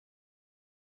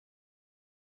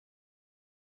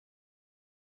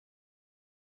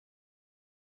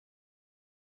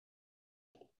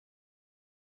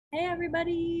Hey,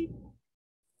 everybody.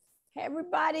 Hey,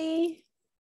 everybody.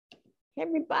 Hey,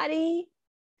 everybody.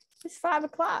 It's 5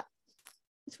 o'clock.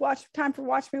 It's time for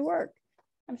Watch Me Work.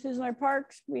 I'm Suzan-Lori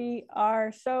Parks. We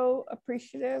are so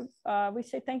appreciative. We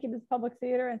say thank you to the Public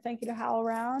Theater and thank you to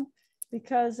HowlRound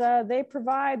because they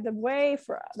provide the way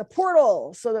for the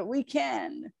portal so that we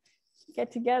can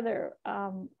get together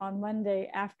on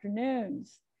Monday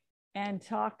afternoons and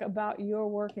talk about your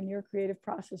work and your creative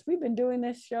process. We've been doing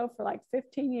this show for like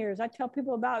 15 years. I tell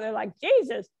people about it, they're like,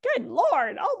 Jesus, good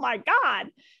Lord, oh my God.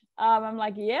 I'm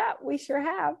like, yeah, we sure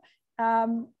have.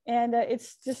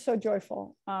 It's just so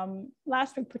joyful.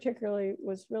 Last week particularly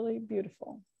was really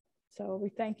beautiful. So we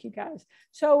thank you guys.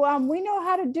 So we know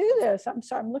how to do this. I'm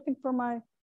sorry, I'm looking for my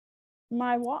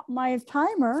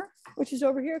timer, which is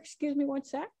over here. Excuse me one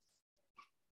sec.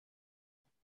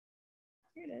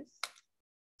 Here it is.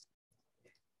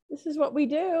 This is what we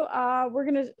do. We're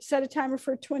going to set a timer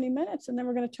for 20 minutes, and then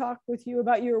we're going to talk with you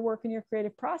about your work and your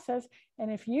creative process. And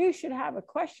if you should have a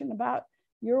question about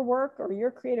your work or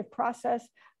your creative process,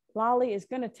 Lolly is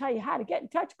going to tell you how to get in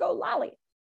touch. Go, Lolly.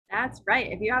 That's right.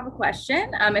 If you have a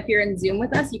question, if you're in Zoom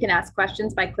with us, you can ask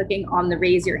questions by clicking on the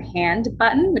raise your hand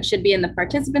button, which should be in the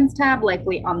participants tab,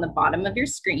 likely on the bottom of your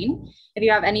screen. If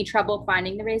you have any trouble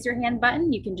finding the raise your hand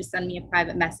button, you can just send me a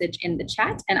private message in the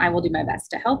chat and I will do my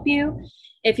best to help you.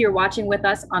 If you're watching with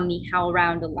us on the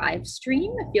HowlRound live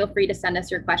stream, feel free to send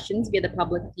us your questions via the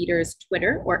Public Theater's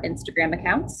Twitter or Instagram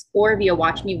accounts, or via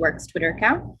Watch Me Work's Twitter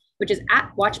account, which is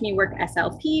at Watch Me Work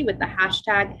SLP with the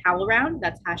hashtag HowlRound.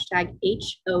 That's hashtag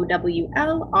HOWLROUND.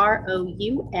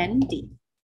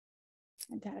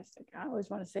 Fantastic. I always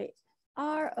want to say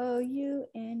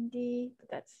ROUND, but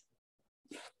that's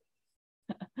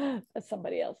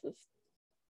somebody else's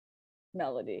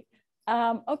melody.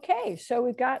 Okay, so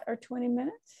we've got our 20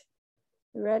 minutes.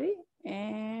 You ready?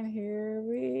 And here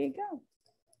we go.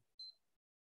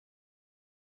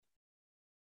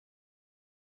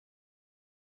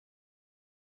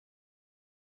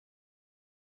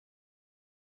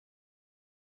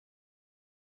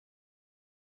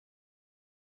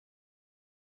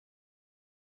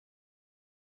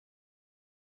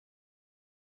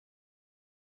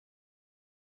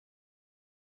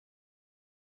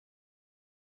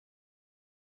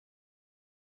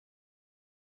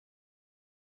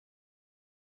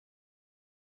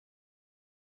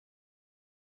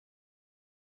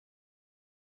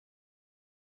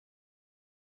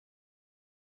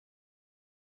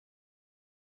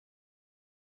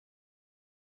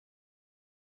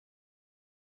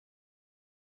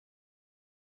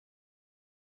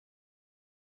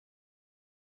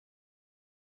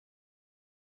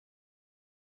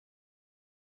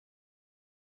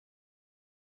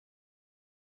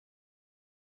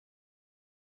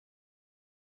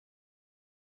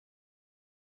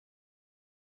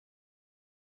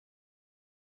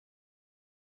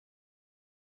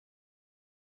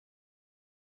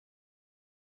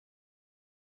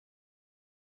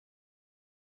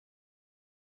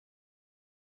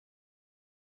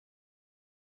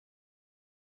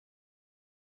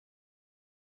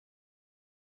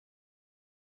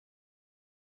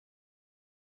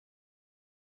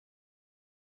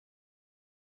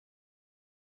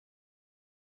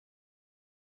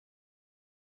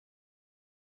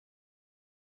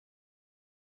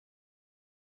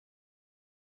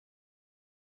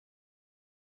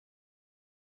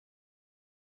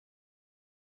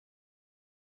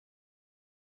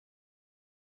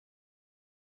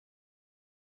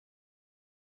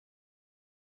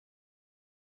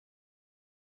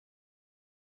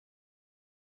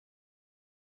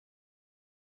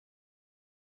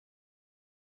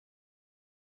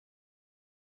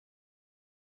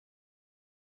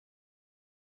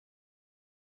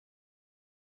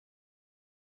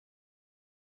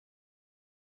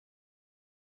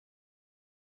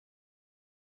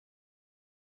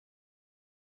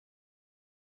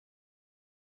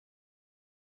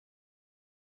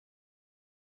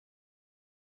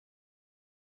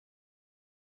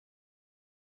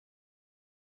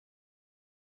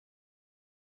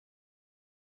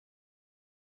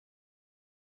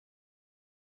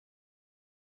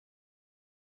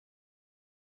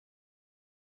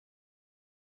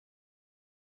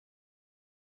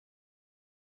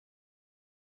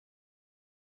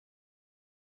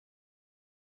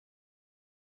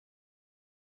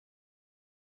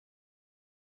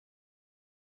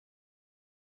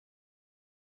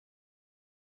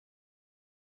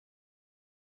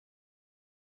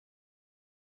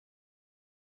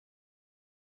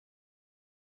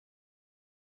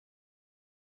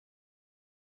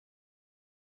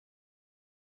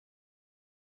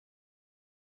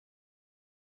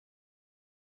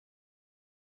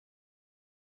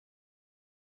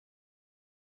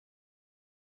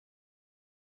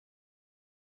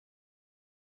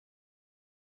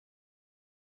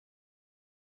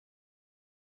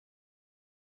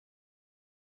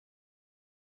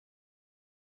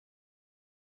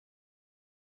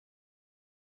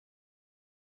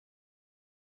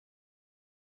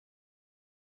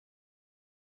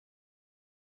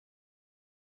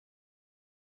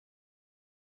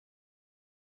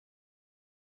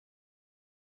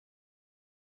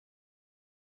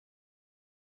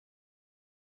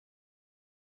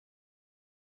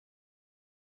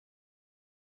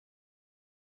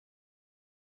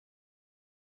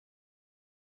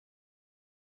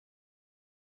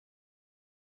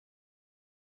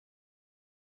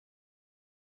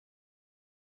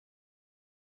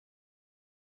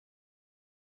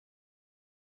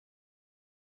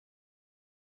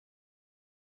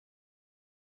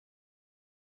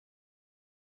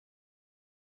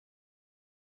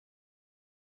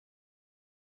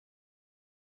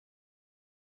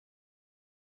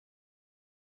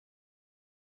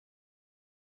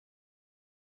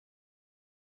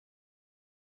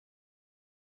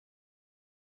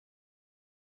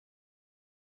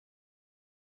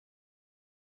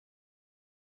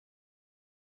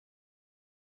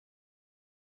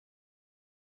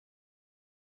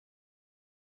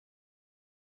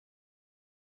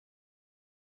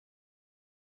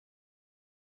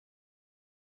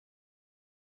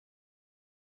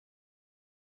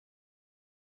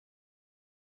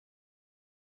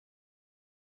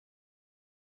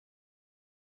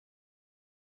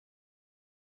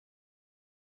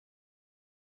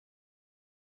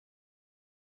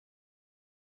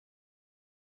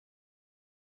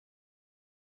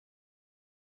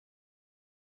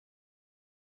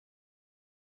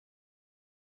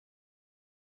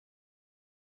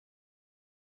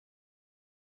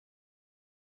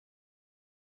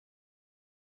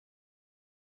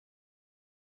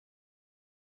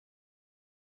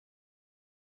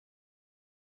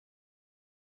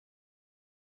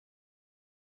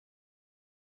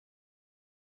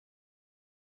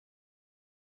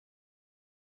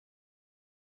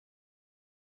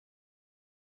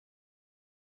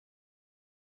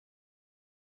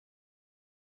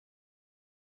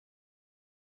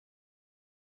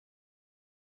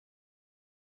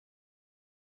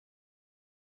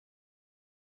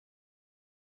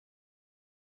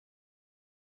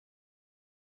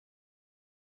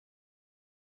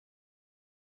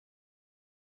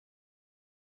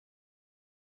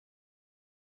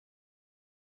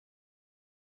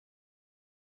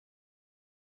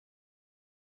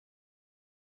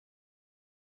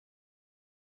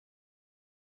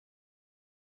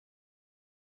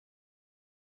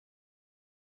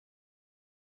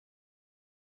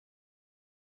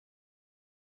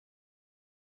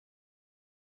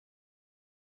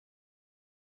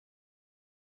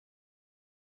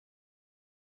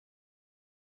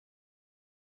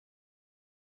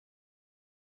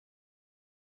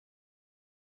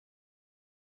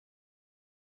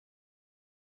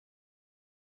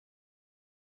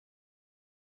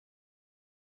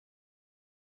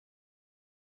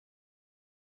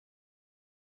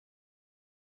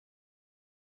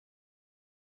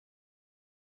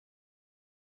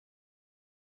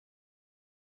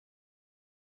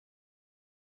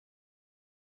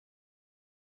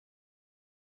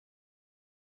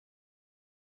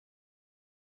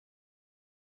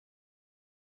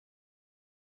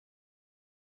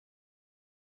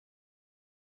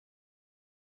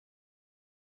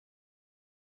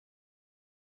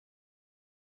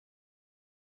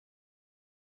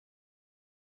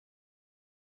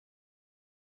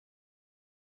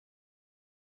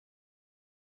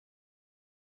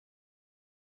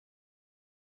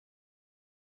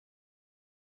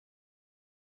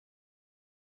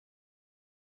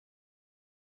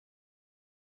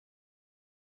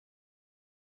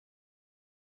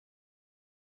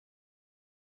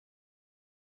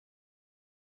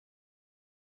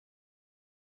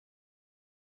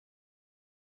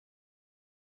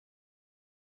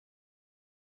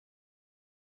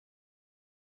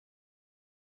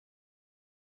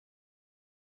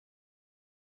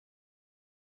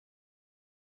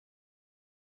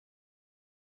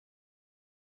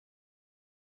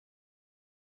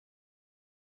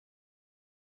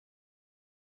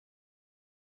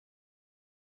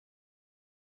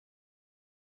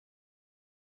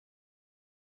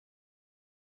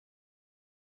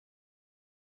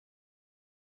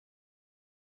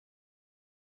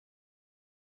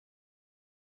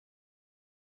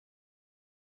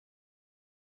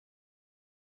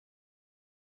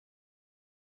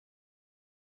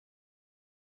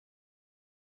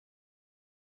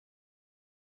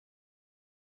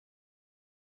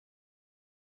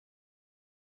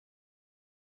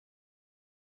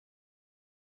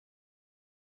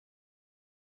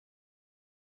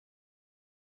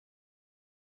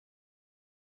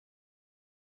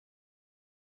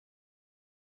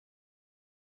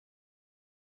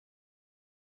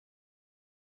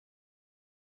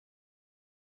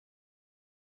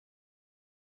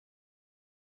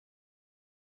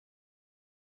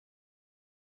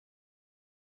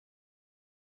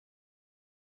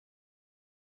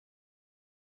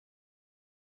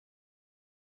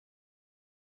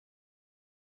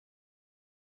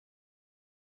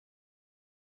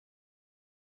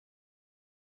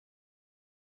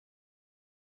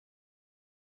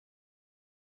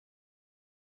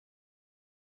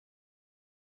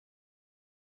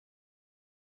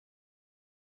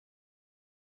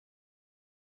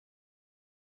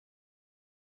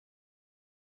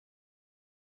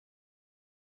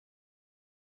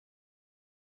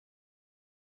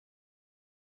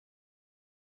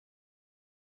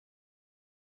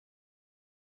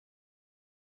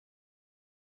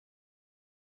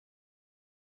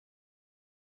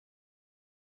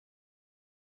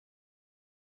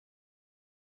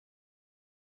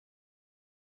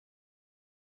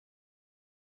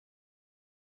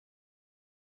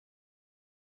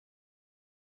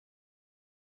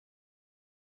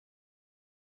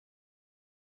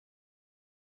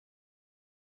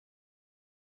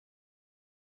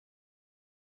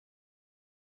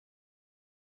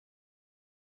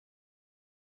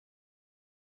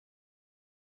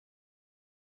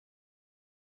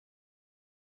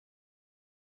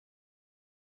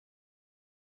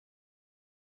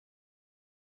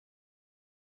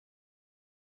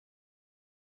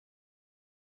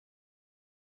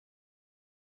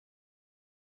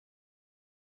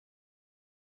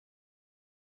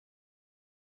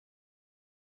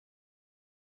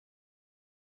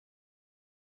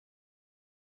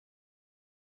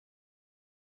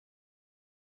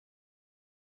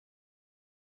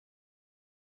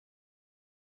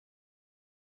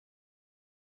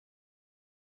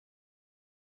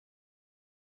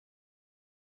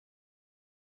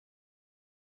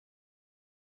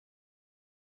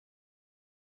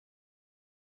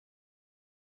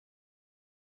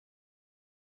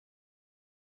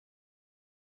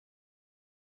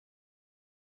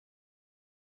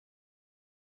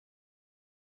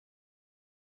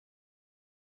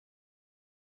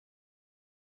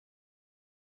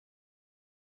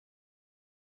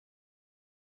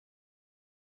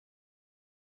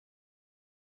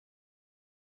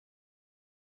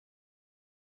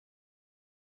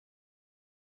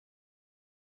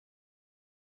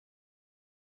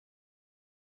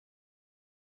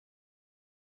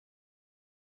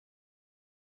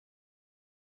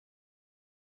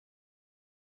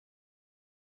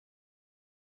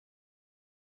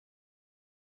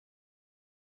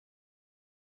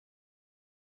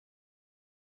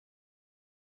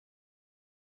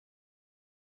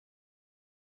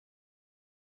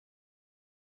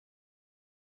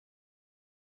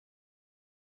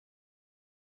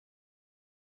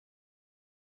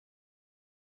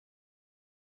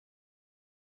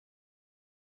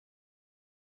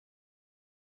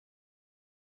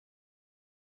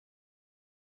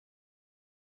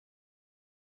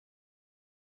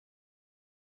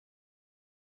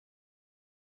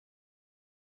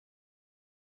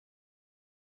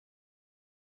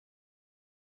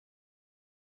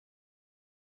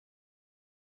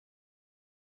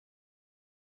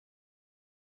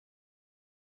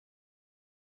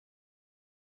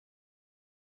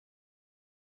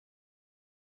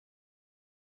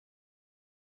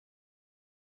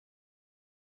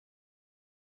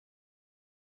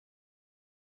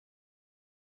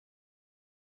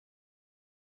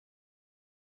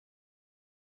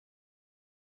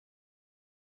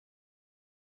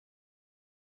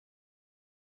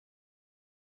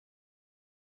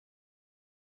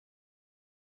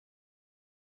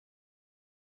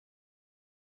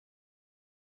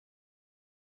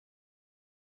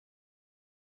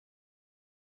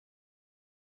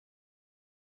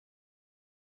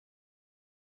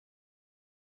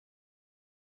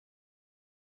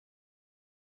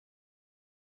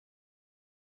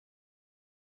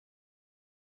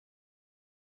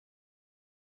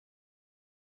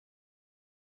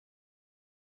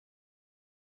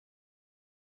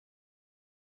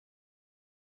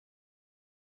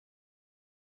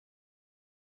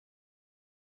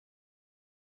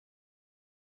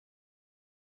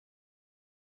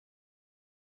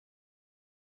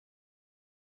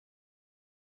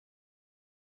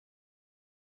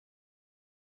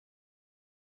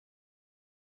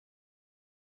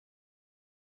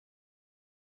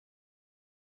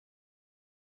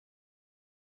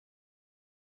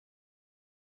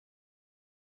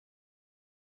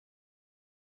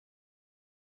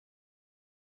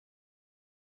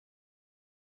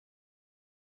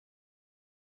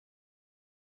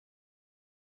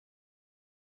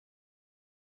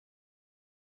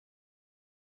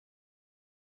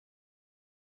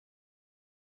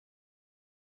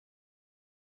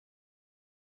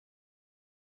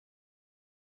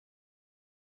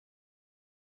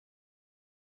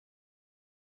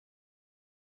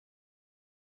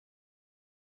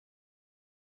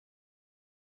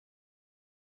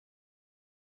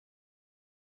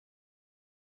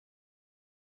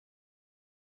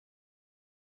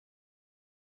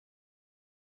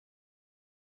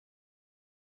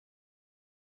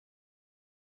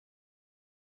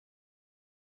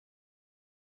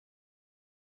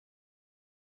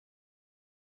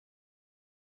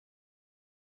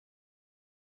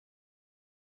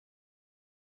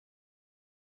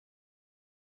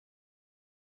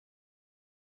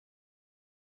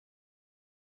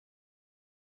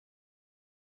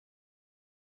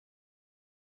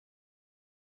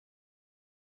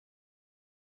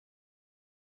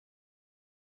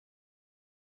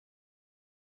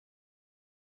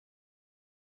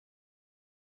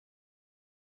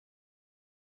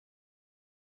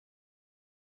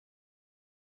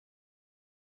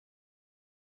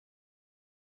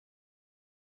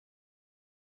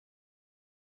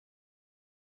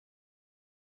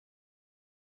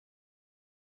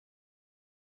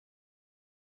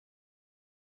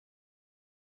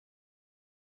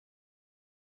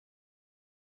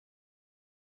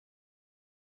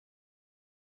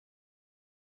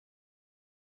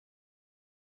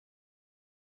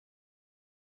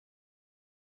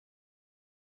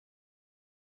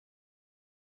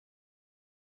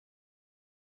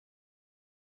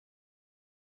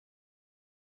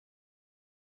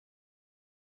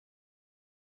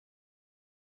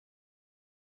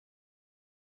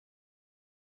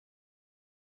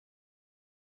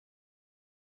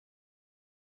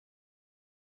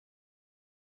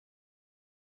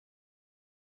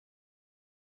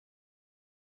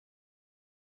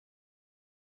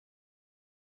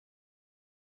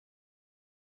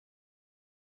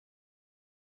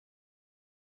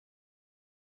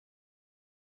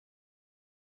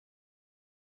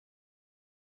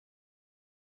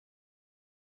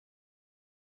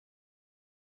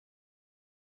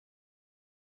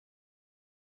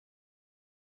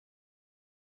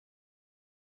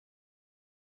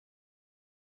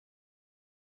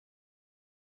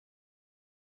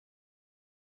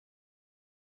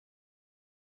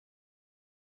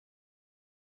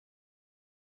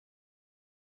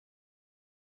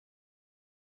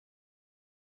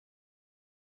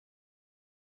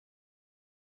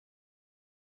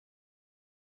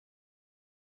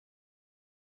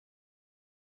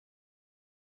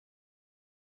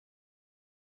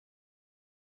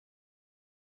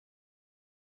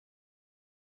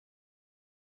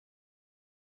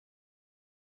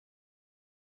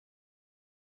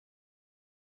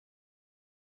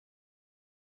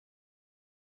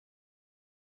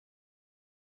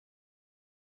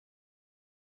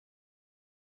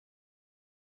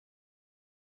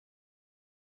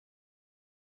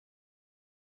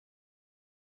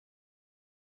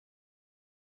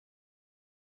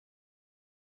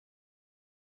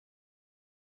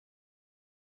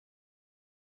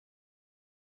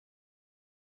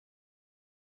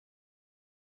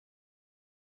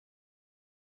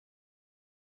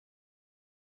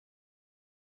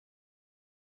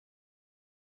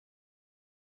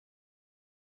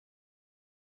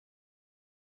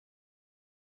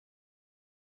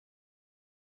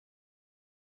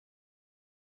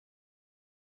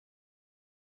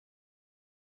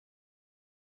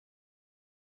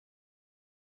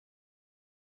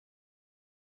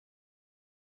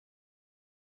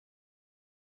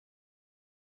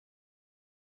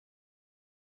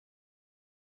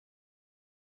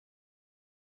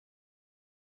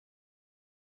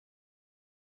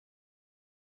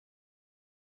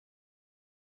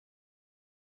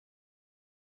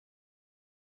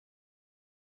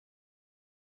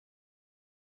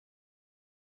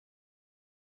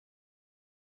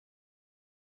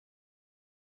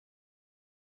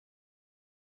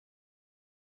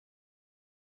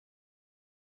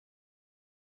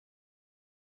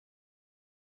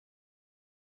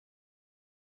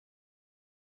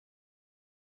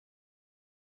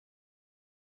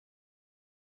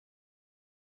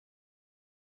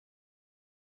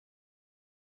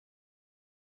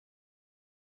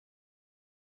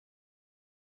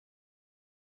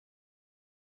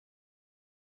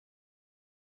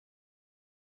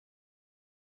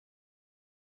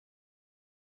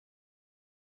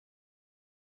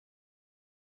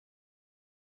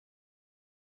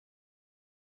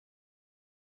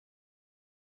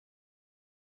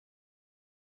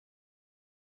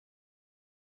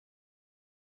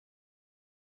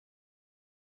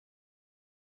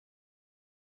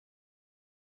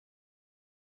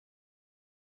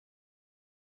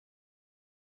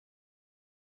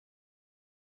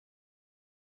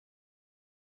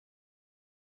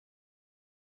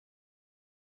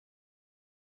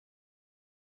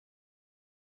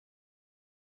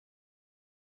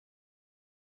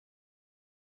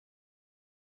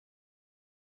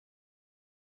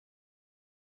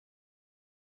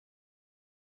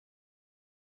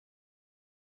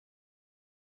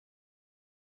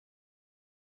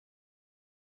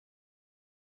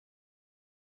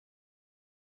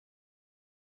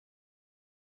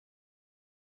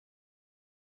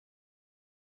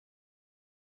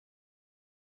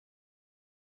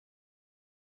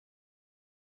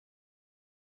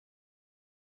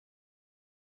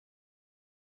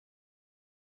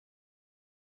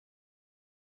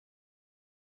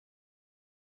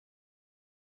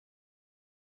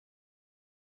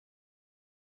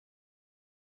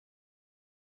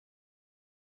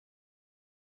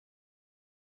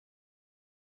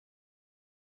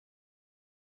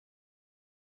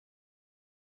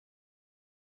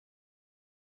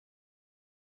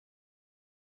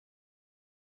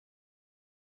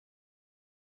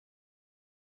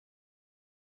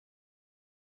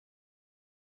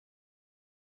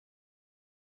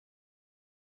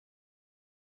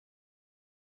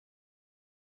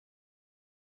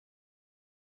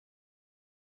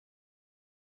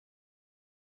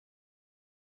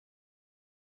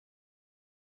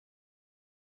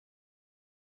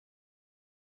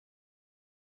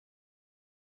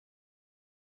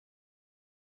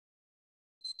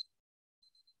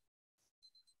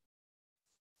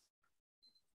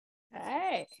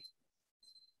 Hey.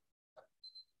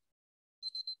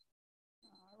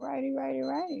 Righty.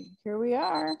 Here we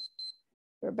are.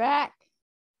 We're back.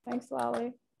 Thanks,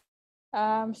 Lolly.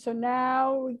 So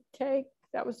now we take,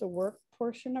 that was the work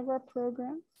portion of our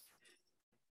program.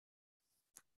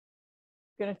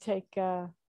 Going to take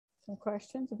some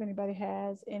questions if anybody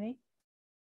has any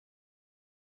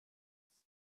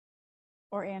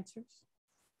or answers.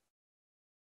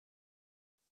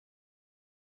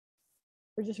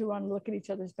 Or just we want to look at each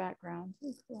other's backgrounds.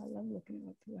 Ooh, cool. I love looking at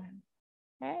what people have.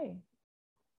 Hey,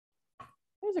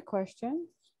 there's a question.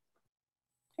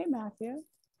 Hey, Matthew.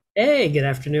 Hey, good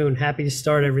afternoon. Happy to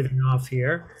start everything off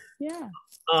here. Yeah.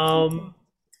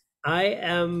 I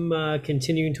am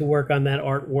continuing to work on that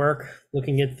artwork,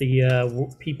 looking at the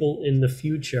people in the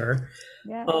future.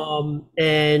 Yeah.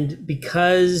 And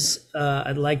because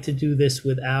I'd like to do this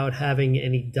without having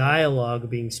any dialogue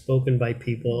being spoken by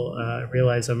people, I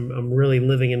realize I'm really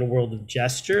living in a world of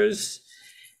gestures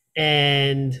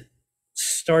and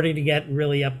starting to get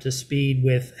really up to speed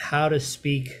with how to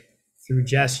speak through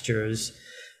gestures.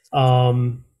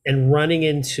 And running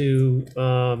into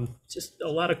just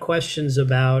a lot of questions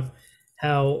about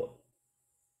how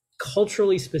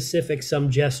culturally specific some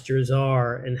gestures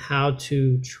are and how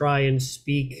to try and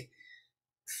speak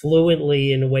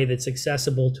fluently in a way that's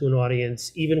accessible to an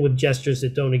audience, even with gestures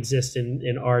that don't exist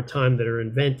in our time that are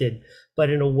invented,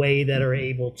 but in a way that are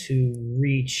able to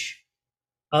reach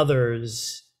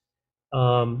others.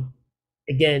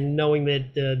 Again, knowing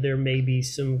that there may be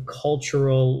some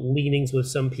cultural leanings with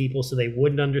some people, so they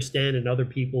wouldn't understand, and other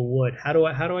people would. How do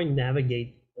I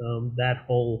navigate that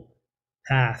whole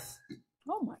path?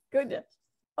 Oh my goodness!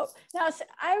 Oh, now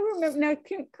I remember. Now,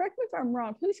 correct me if I'm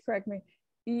wrong. Please correct me.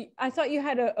 I thought you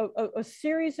had a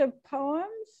series of poems,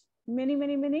 many,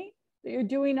 that you're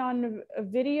doing on a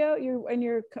video. You're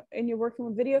working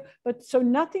with video, but so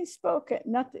nothing's spoken.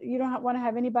 Nothing. You don't want to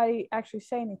have anybody actually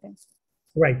say anything.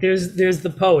 Right. There's the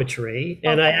poetry,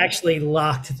 and I actually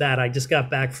locked that. I just got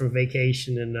back from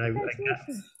vacation, and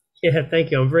yeah,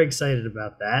 thank you. I'm very excited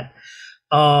about that.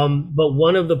 But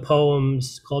one of the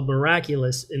poems called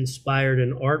Miraculous inspired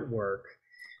an artwork,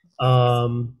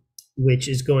 which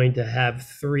is going to have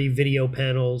 3 video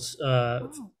panels,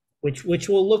 which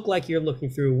will look like you're looking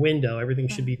through a window. Everything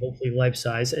should be hopefully life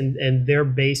size, and they're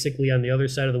basically on the other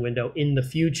side of the window. In the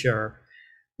future,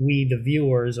 we, the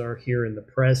viewers, are here in the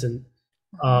present.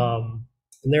 And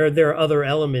there are other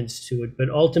elements to it, but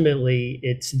ultimately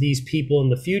it's these people in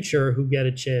the future who get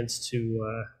a chance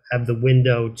to have the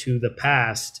window to the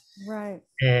past, right?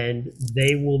 And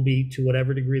they will be, to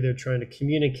whatever degree they're trying to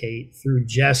communicate, through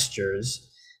gestures.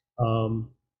 And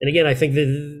again, I think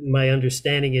that my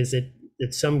understanding is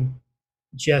that some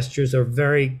gestures are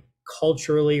very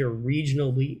culturally or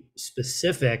regionally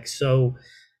specific, so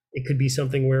it could be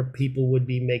something where people would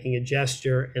be making a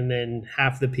gesture, and then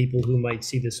half the people who might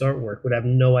see this artwork would have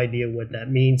no idea what that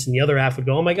means, and the other half would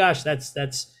go, "Oh my gosh,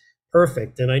 that's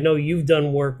perfect." And I know you've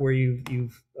done work where you've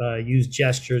used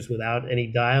gestures without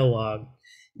any dialogue.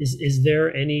 Is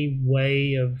there any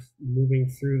way of moving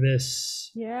through this?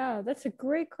 Yeah, that's a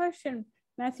great question,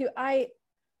 Matthew.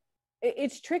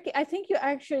 It's tricky. I think you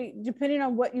actually, depending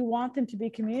on what you want them to be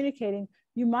communicating,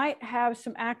 you might have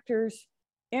some actors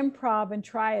improv and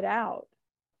try it out.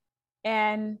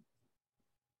 And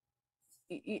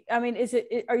I mean,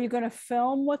 are you going to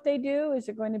film what they do? Is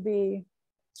it going to be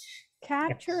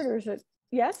captured, or is it?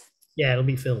 Yes. Yeah, it'll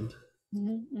be filmed.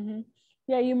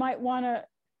 Yeah, you might want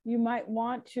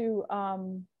to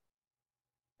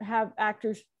have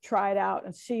actors try it out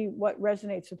and see what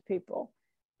resonates with people.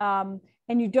 And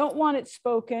you don't want it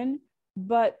spoken,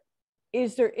 but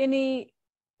is there any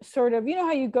sort of,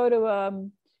 how you go to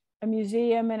a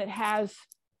museum and it has,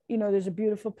 there's a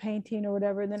beautiful painting or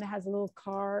whatever, and then it has a little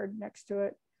card next to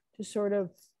it to sort of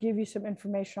give you some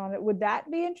information on it. Would that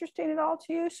be interesting at all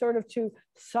to you, sort of to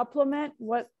supplement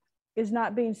what is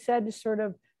not being said, to sort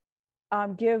of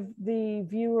give the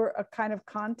viewer a kind of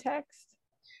context?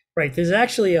 Right. There's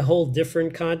actually a whole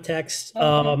different context.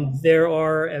 There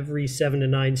are, every 7 to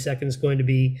 9 seconds, going to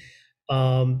be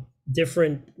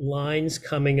different lines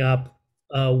coming up,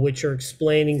 which are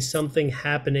explaining something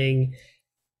happening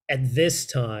at this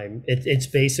time. It's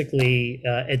basically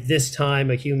at this time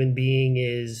a human being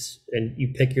is, and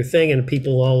you pick your thing, and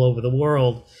people all over the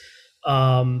world.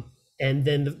 And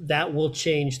then that will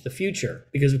change the future,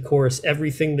 because of course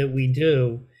everything that we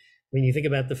do, when you think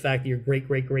about the fact that your great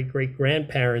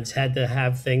grandparents had to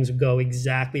have things go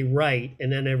exactly right,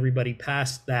 and then everybody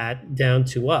passed that down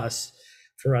to us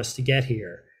for us to get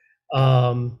here.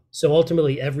 So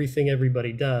ultimately everything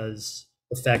everybody does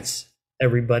affects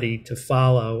everybody to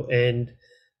follow. And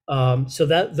So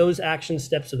that those action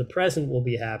steps of the present will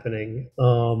be happening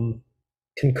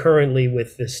concurrently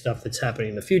with this stuff that's happening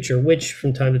in the future, which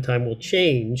from time to time will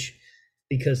change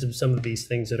because of some of these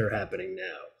things that are happening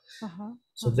now.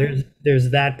 So there's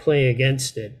that play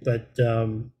against it. But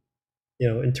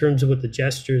in terms of what the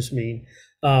gestures mean,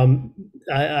 I'm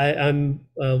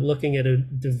looking at a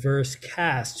diverse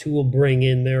cast who will bring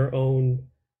in their own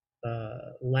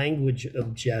language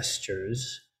of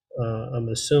gestures, I'm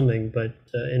assuming, but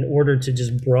in order to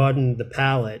just broaden the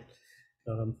palette,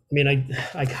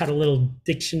 I got a little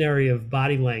dictionary of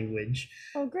body language.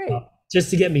 Oh, great. Just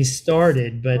to get me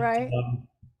started, but right.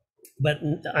 But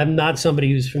I'm not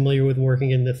somebody who's familiar with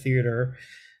working in the theater,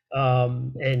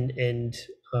 and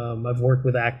I've worked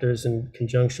with actors in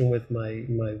conjunction with my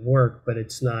work, but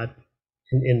it's not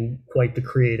in quite the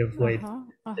creative way that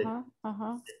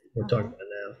we're talking about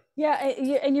now. Yeah,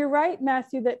 and you're right,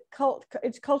 Matthew, that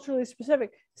it's culturally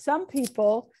specific. Some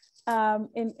people,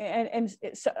 it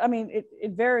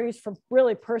varies from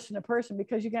really person to person,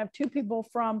 because you can have two people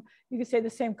from, you could say, the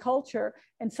same culture,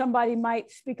 and somebody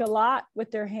might speak a lot with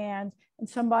their hands, and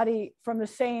somebody from the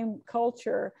same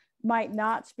culture might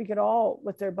not speak at all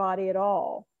with their body at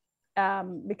all,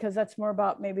 because that's more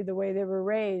about maybe the way they were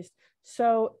raised.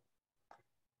 So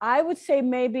I would say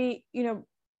maybe,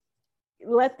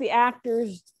 let the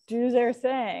actors do their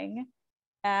thing,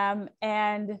 and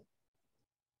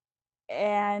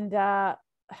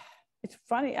it's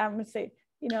funny, I'm gonna say,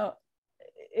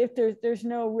 if there's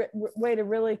no way to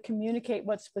really communicate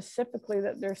what specifically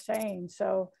that they're saying,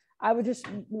 so I would just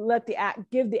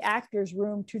give the actors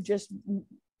room to just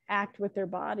act with their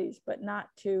bodies, but not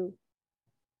to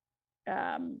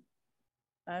I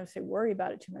would say worry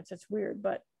about it too much. That's weird,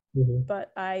 but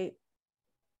but I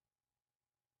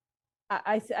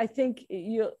think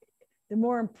the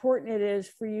more important it is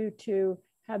for you to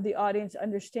have the audience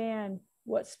understand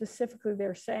what specifically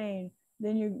they're saying,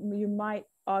 then you might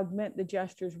augment the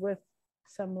gestures with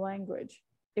some language.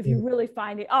 If you really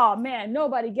find it, oh man,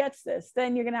 nobody gets this,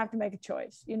 then you're gonna have to make a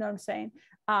choice. You know what I'm saying?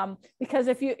 Because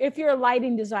if you're a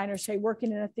lighting designer, say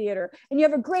working in a theater, and you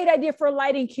have a great idea for a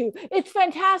lighting cue, it's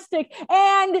fantastic,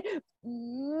 and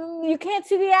you can't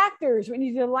see the actors when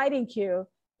you do the lighting cue.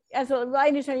 As a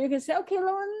lighting designer, you can say, okay,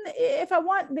 Lauren, if I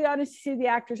want the audience to see the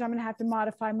actors, I'm going to have to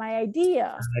modify my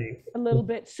idea a little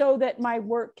bit so that my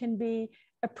work can be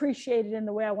appreciated in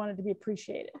the way I want it to be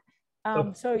appreciated.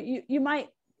 So you might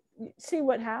see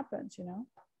what happens,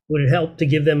 Would it help to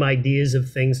give them ideas of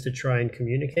things to try and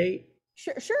communicate?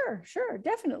 Sure,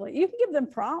 definitely. You can give them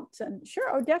prompts, and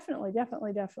definitely.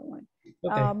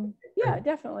 Okay. Yeah,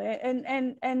 definitely,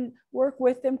 and work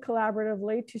with them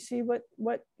collaboratively to see what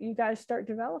you guys start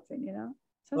developing. Sounds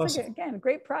awesome. Like, again, a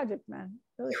great project, man.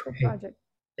 Really cool project.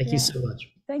 Thank you so much.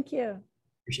 Thank you.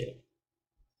 Appreciate it.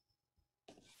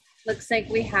 Looks like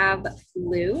we have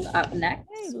Lou up next.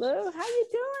 Hey, Lou, how you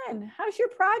doing? How's your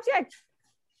project?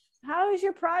 How is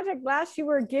your project? Last you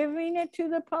were giving it to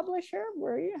the publisher,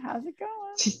 were you? How's it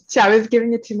going? I was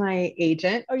giving it to my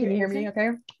agent. Oh, can you hear me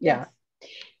okay? Yes. Yeah.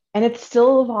 And it's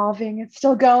still evolving. It's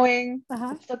still going.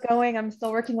 It's still going. I'm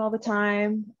still working all the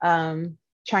time.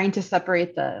 Trying to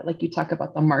separate like you talk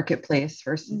about the marketplace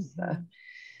versus the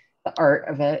art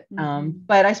of it.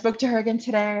 But I spoke to her again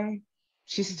today.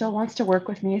 She still wants to work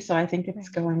with me. So I think it's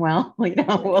going well.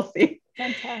 We'll see.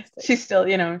 Fantastic. She's still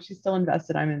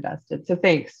invested. I'm invested. So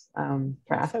thanks for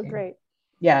asking. So great.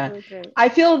 Yeah. Really great. I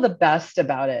feel the best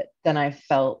about it than I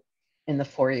felt in the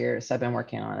 4 years I've been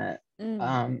working on it.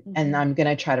 And I'm going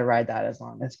to try to ride that as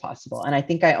long as possible. And I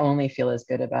think I only feel as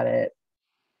good about it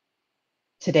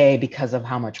today because of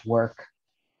how much work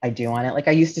I do on it. Like,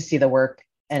 I used to see the work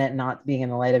and it not being in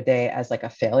the light of day as like a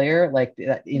failure, like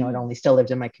that, it only still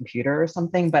lived in my computer or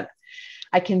something. But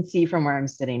I can see from where I'm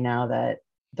sitting now that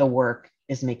the work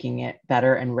is making it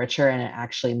better and richer, and it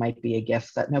actually might be a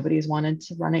gift that nobody's wanted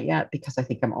to run it yet, because I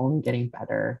think I'm only getting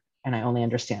better and I only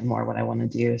understand more what I want to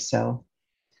do. So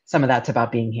some of that's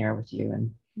about being here with you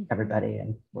and everybody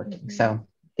and working. So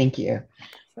thank you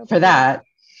for that.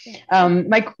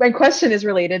 My question is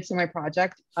related to my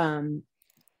project,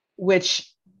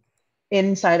 which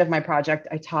inside of my project,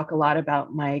 I talk a lot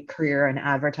about my career in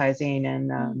advertising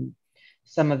and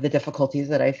some of the difficulties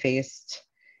that I faced,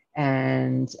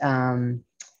 and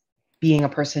being a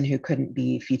person who couldn't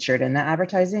be featured in the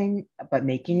advertising, but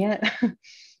making it,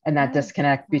 and that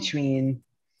disconnect between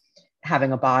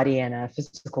having a body and a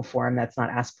physical form that's not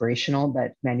aspirational,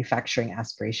 but manufacturing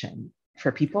aspiration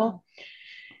for people.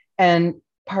 And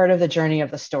part of the journey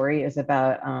of the story is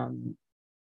about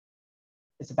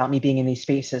me being in these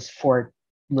spaces for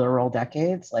literal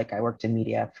decades. Like, I worked in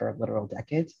media for literal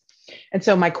decades. And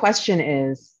so my question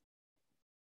is,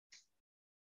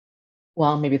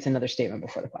 well, maybe it's another statement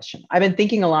before the question. I've been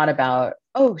thinking a lot about,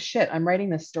 oh shit, I'm writing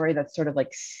this story that's sort of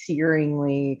like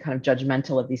searingly kind of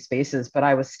judgmental of these spaces, but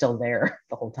I was still there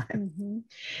the whole time. Mm-hmm.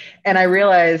 And I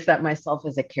realized that myself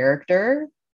as a character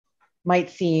might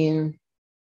seem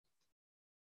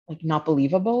like not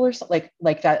believable, or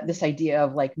like that, this idea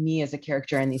of like me as a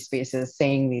character in these spaces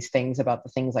saying these things about the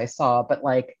things I saw, but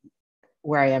like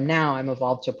where I am now, I'm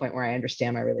evolved to a point where I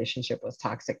understand my relationship was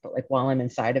toxic, but like while I'm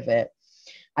inside of it,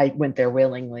 I went there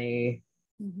willingly.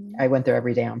 Mm-hmm. I went there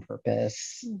every day on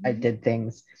purpose. Mm-hmm. I did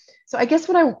things. So I guess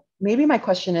maybe my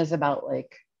question is about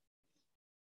like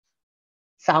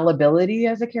fallibility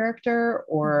as a character,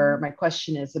 or Mm-hmm. my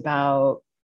question is about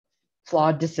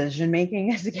flawed decision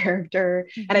making as a character.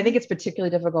 Mm-hmm. And I think it's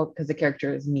particularly difficult because the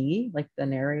character is me, like the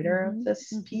narrator Mm-hmm. of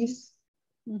this Mm-hmm. piece.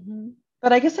 Mm-hmm.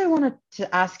 But I guess I wanted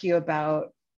to ask you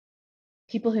about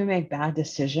people who make bad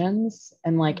decisions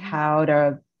and like Mm-hmm. how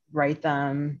to write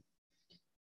them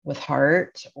with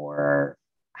heart, or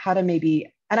how to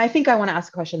maybe, and I think I want to ask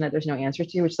a question that there's no answer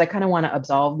to, which is I kind of want to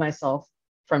absolve myself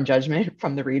from judgment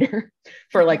from the reader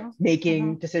for like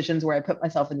making decisions where I put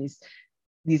myself in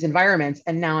these environments,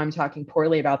 and now I'm talking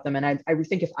poorly about them. And I would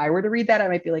think if I were to read that, I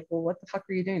might be like, well, what the fuck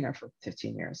were you doing there for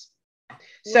 15 years?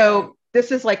 So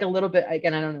this is like a little bit,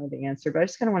 again, I don't know the answer, but I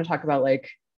just kind of want to talk about like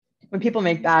when people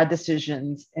make bad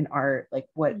decisions in art, like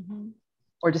what, Mm-hmm.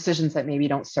 or decisions that maybe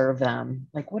don't serve them,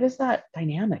 like what is that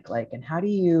dynamic like, and how do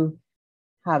you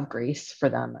have grace for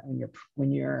them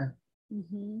when you're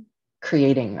Mm-hmm.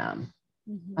 creating them?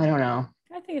 Mm-hmm. I don't know.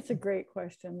 I think it's a great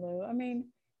question, Lou. I mean,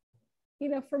 you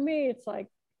know, for me, it's like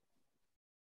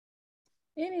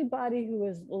anybody who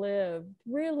has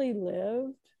really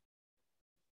lived,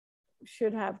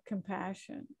 should have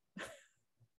compassion.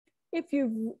 If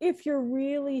you're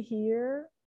really here,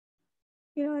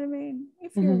 you know what I mean?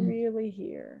 If you're Mm-hmm. really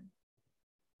here,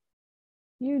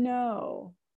 you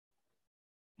know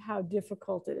how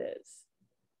difficult it is,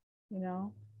 you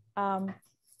know?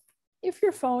 If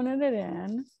you're phoning it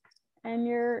in and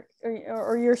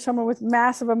you're someone with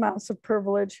massive amounts of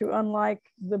privilege who, unlike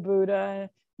the Buddha,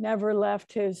 never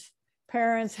left his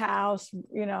parents' house,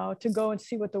 you know, to go and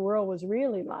see what the world was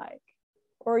really like,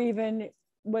 or even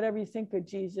whatever you think of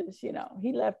Jesus, you know,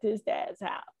 he left his dad's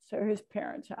house or his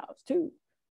parents' house too.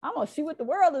 I'm gonna see what the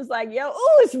world is like, yo.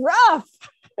 Oh, it's rough.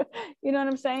 You know what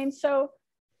I'm saying? So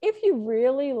if you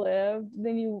really lived,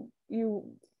 then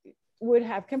you would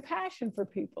have compassion for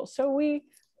people. So we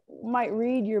might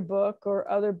read your book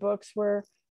or other books where,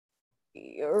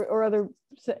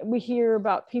 we hear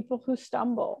about people who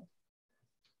stumble.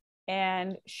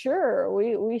 And sure,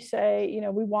 we say, you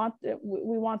know, we want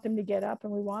them to get up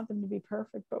and we want them to be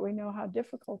perfect, but we know how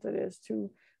difficult it is to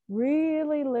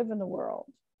really live in the world.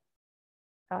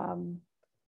 And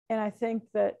I think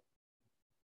that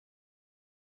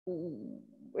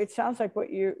it sounds like what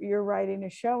your writing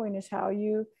is showing is how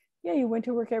you went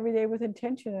to work every day with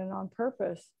intention and on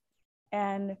purpose.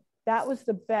 And that was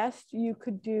the best you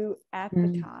could do at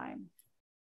the time.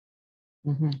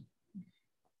 Mm-hmm.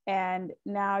 And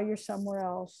now you're somewhere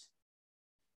else,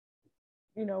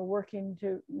 you know, working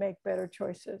to make better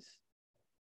choices.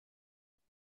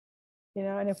 You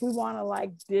know, and if we want to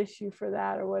like dish you for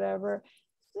that or whatever,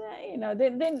 you know,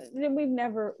 then we've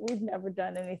never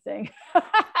done anything.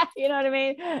 You know what I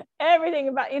mean? Everything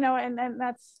about, you know, and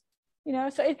that's, you know,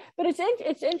 so but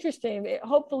it's interesting.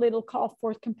 Hopefully it'll call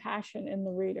forth compassion in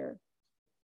the reader.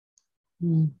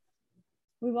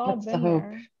 We've all been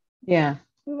there. Yeah.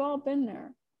 We've all been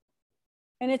there.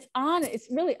 And it's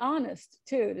really honest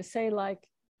too, to say like,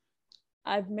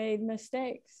 I've made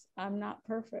mistakes. I'm not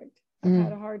perfect. I've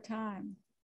had a hard time.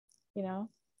 You know,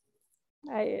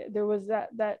 there was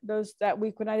that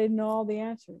week when I didn't know all the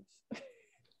answers,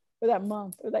 or that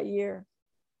month, or that year,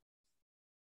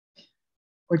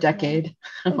 or decade,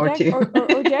 you know?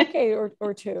 or decade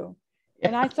or two. Yeah.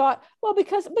 And I thought, well,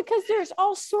 because there's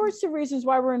all sorts of reasons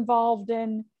why we're involved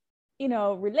in, you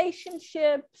know,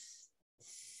 relationships,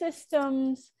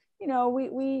 systems. You know,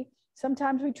 we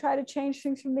sometimes we try to change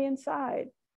things from the inside.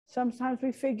 Sometimes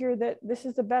we figure that this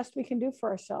is the best we can do for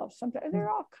ourselves. Sometimes there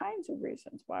are all kinds of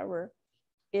reasons why we're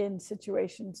in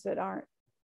situations that aren't.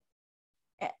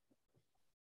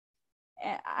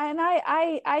 And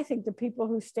I think the people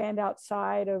who stand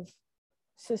outside of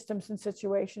systems and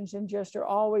situations and just are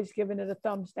always giving it a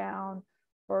thumbs down,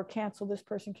 or cancel this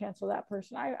person, cancel that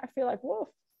person, I feel like, whoa,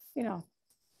 you know,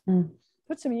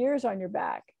 put some years on your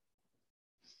back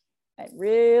and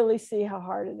really see how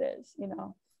hard it is, you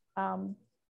know.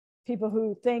 People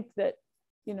who think that,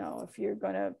 you know, if you're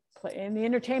going to play in the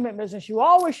entertainment business, you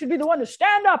always should be the one to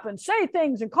stand up and say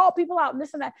things and call people out and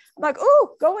this and that. I'm like, ooh,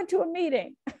 go into a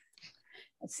meeting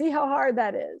See how hard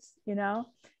that is, you know?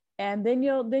 And then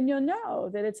you'll know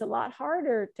that it's a lot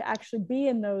harder to actually be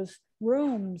in those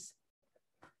rooms,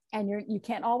 and you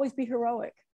can't always be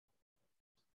heroic.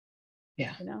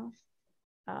 Yeah. You know,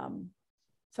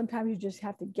 sometimes you just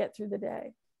have to get through the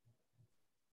day.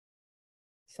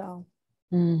 So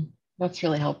that's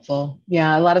really helpful.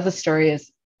 Yeah, a lot of the story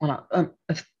is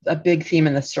a big theme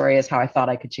in the story is how I thought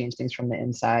I could change things from the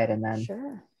inside, and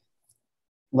then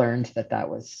learned that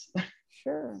was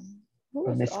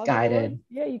misguided.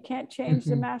 Yeah, you can't change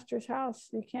the master's house.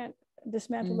 You can't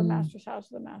dismantle the master's house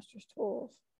with the master's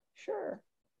tools. Sure.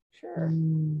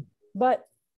 But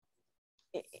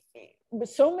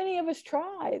so many of us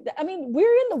try. I mean,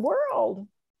 we're in the world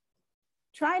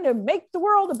trying to make the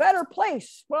world a better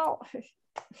place. Well,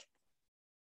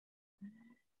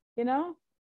 you know?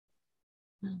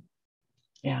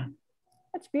 Yeah.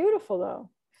 That's beautiful though.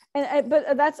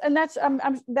 But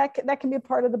that can be a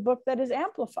part of the book that is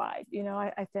amplified. You know,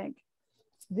 I think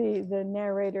the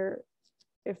narrator,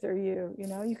 if they're you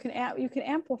know, you can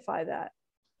amplify that.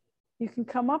 You can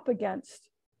come up against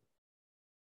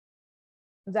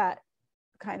that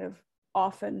kind of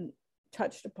often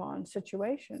touched upon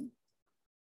situation,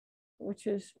 which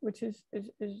is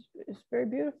very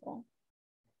beautiful.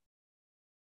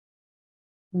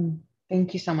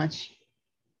 Thank you so much.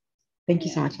 Thank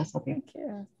you so much, SLP.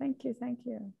 Thank you.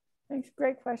 Thanks.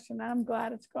 Great question. I'm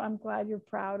glad you're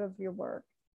proud of your work,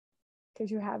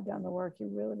 because you have done the work.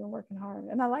 You've really been working hard.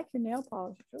 And I like your nail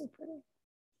polish. It's really pretty.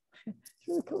 It's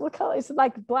really cool. What color? Is it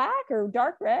like black or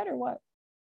dark red or what?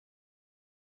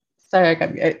 Sorry,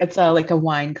 it's like a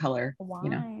wine color. A wine.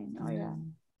 You know. Oh yeah.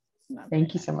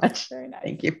 Thank you so much. Very nice.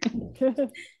 Thank you.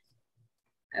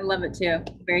 I love it too.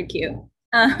 Very cute.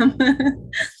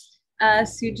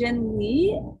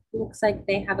 Suzan-Lee, looks like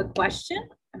they have a question.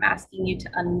 I'm asking you to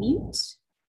unmute.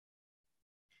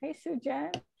 Hey,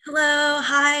 Suzan. Hello.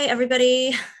 Hi,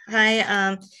 everybody.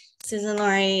 Hi,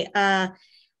 Suzan-Lori.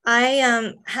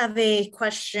 I have a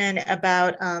question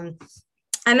about, I'm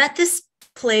at this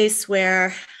place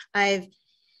where I've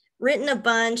written a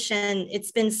bunch and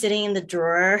it's been sitting in the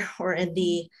drawer or in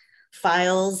the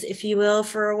files, if you will,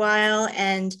 for a while.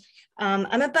 And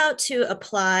I'm about to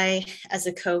apply as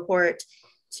a cohort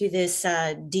to this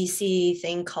DC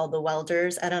thing called the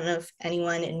Welders. I don't know if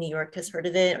anyone in New York has heard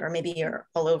of it, or maybe you're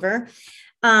all over.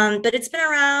 But it's been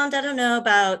around, I don't know,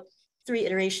 about 3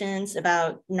 iterations,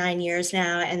 about 9 years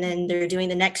now. And then they're doing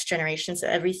the next generation. So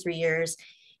every 3 years,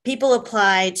 people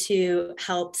apply to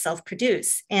help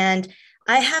self-produce. And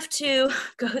I have to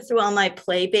go through all my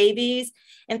play babies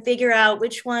and figure out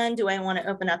which one do I want to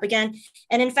open up again.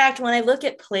 And in fact, when I look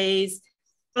at plays,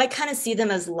 I kind of see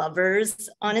them as lovers,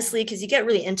 honestly, because you get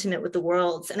really intimate with the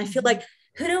worlds. And I feel like,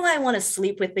 who do I want to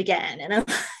sleep with again? And I'm,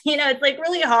 it's like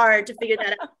really hard to figure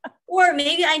that out. Or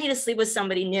maybe I need to sleep with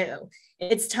somebody new.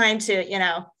 It's time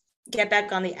to, get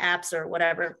back on the apps or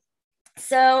whatever.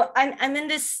 So I'm in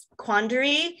this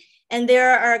quandary, and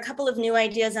there are a couple of new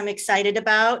ideas I'm excited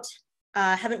about.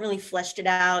 Haven't really fleshed it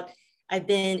out.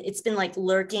 It's been like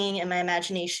lurking in my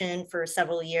imagination for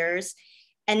several years.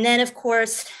 And then of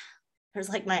course, there's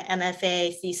like my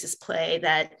MFA thesis play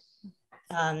that,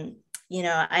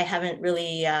 I haven't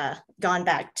really gone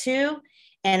back to.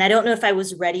 And I don't know if I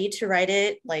was ready to write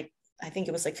it. Like, I think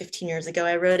it was like 15 years ago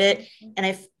I wrote it. And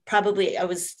I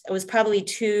was probably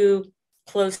too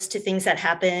close to things that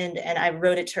happened, and I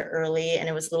wrote it too early, and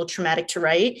it was a little traumatic to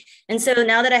write. And so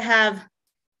now that I have,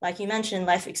 like you mentioned,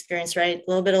 life experience, right? A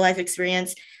little bit of life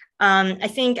experience. I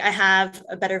think I have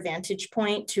a better vantage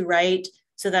point to write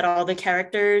so that all the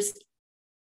characters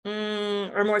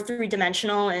are more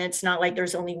 3-dimensional, and it's not like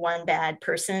there's only one bad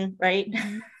person, right?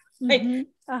 Like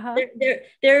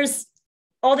there's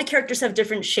all the characters have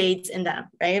different shades in them,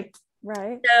 right?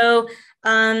 Right. So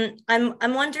I'm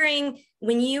wondering,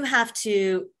 when you have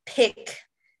to pick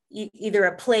either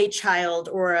a play child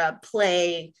or a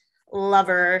play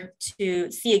lover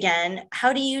to see again,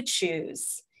 how do you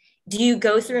choose? Do you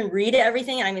go through and read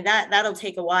everything? I mean, that'll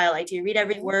take a while. Like, do you read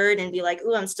every word and be like,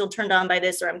 oh, I'm still turned on by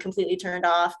this, or I'm completely turned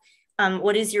off?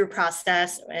 What is your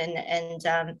process, and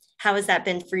how has that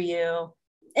been for you?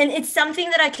 And it's something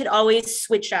that I could always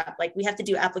switch up. Like, we have to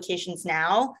do applications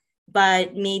now,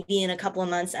 but maybe in a couple of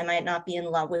months, I might not be in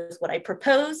love with what I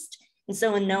proposed. And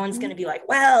so when no one's going to be like,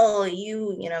 well,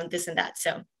 you know, this and that.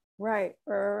 So. Right.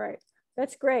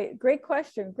 That's great. Great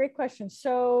question.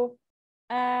 So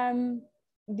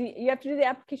you have to do the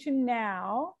application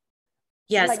now.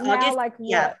 Yes. Like August, now, like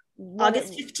yeah. what?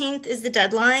 August 15th is the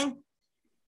deadline.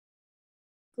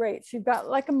 Great. So you've got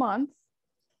like a month,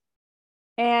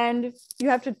 and you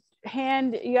have to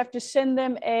send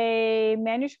them a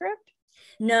manuscript.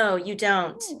 No, you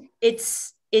don't. Oh.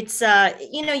 It's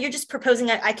you know, you're just proposing.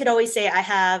 I could always say I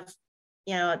have,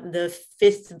 you know, the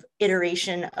 5th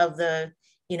iteration of the,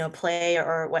 you know, play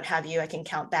or what have you. I can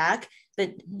count back,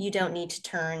 but you don't need to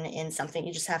turn in something.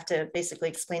 You just have to basically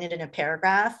explain it in a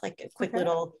paragraph, like a quick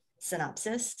little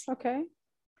synopsis. Okay.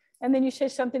 And then you say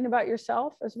something about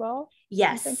yourself as well?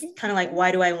 Yes, kind of like,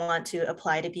 why do I want to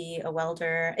apply to be a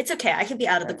welder? It's okay. I can be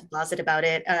out of the closet about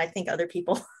it. I think other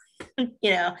people,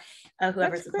 you know,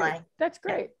 whoever's applying. That's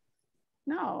great.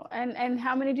 Yeah. No. And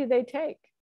how many do they take?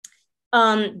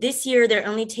 This year, they're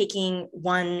only taking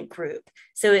 1 group.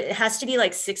 So it has to be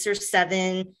like 6 or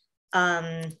 7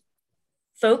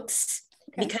 folks,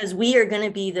 because we are going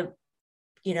to be the,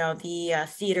 you know, the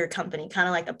theater company, kind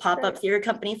of like a pop-up theater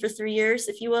company for 3 years,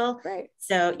 if you will. Great.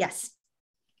 So yes.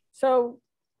 So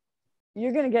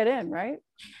you're going to get in, right?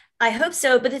 I hope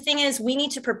so. But the thing is, we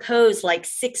need to propose like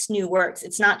 6 new works.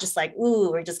 It's not just like,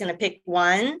 ooh, we're just going to pick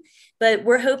one, but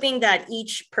we're hoping that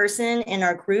each person in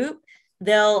our group,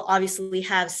 they'll obviously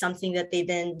have something that they've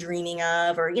been dreaming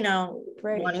of or, you know,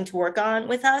 wanting to work on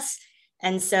with us.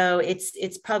 And so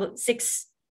it's probably 6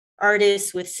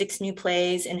 artists with 6 new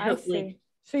plays, and hopefully.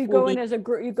 So you go in as a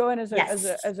group, you go in as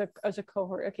a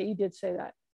cohort. Okay, you did say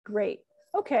that. Great.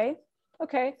 Okay.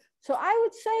 So I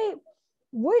would say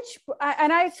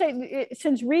I'd say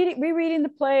since rereading the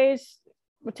plays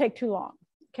would take too long.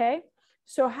 Okay.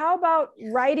 So how about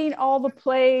writing all the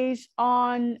plays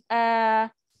on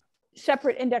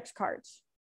separate index cards?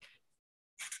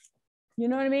 You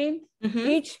know what I mean?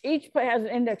 Mm-hmm. Each play has an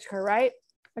index card, right?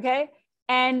 Okay.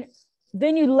 And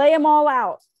then you lay them all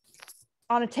out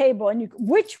on a table, and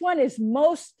which one is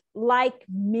most like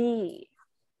me?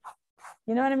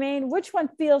 You know what I mean? Which one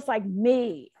feels like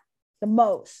me the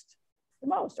most,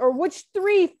 or which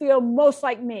 3 feel most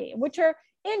like me, which are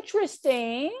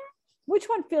interesting, which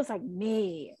one feels like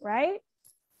me, right?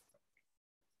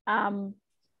 I'm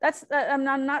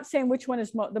not saying which one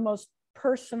is the most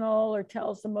personal or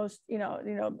tells the most, you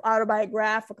know,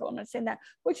 autobiographical. I'm not saying that.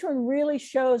 Which one really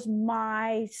shows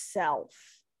myself,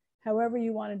 however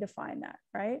you want to define that,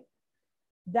 right?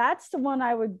 That's the one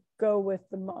I would go with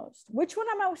the most. Which one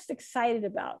I'm most excited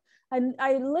about? And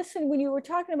I listened when you were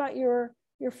talking about your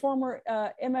former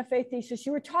MFA thesis,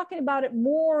 you were talking about it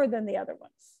more than the other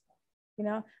ones. You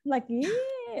know, I'm like,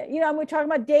 yeah, you know, we're talking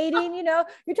about dating, you know,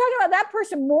 you're talking about that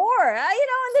person more, you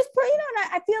know, and this, you know, and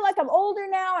I feel like I'm older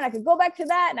now and I could go back to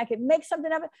that and I could make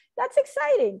something of it. That's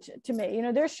exciting to me. You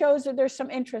know, there shows that there's some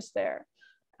interest there.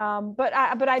 But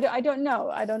I don't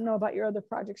know. I don't know about your other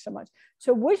projects so much.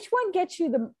 So which one gets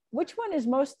you which one is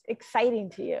most exciting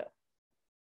to you?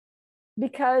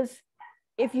 Because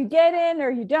if you get in or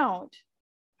you don't,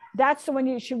 that's the one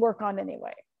you should work on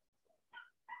anyway.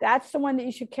 That's the one that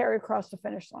you should carry across the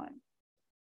finish line.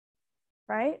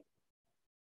 Right?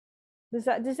 Does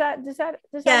that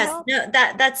yes, help? No,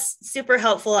 that's super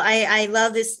helpful. I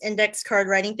love this index card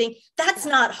writing thing. That's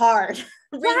not hard.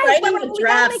 Rewriting the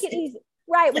drafts. Make it easy.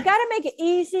 Right. We got to make it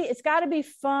easy. It's got to be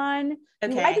fun.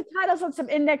 Okay. You write the titles on some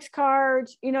index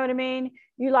cards. You know what I mean?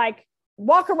 You like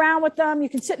walk around with them. You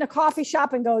can sit in a coffee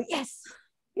shop and go, yes,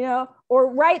 you know,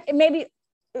 or write maybe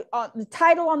the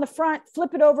title on the front,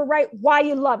 flip it over, write why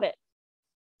you love it.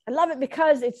 I love it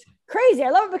because it's crazy. I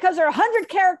love it because there are 100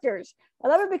 characters. I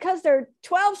love it because there are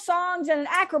 12 songs and an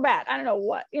acrobat. I don't know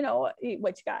what, you know,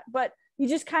 what you got, but you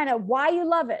just kind of why you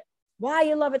love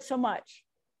it so much.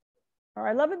 Or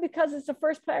I love it because it's the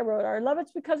first play I wrote, or I love it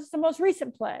because it's the most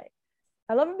recent play.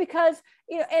 I love it because,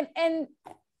 you know, and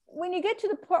when you get to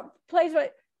the plays,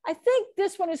 I think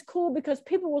this one is cool because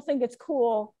people will think it's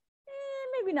cool.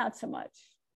 Maybe not so much.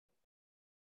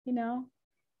 You know,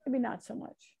 maybe not so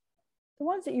much. The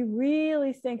ones that you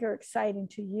really think are exciting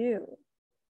to you,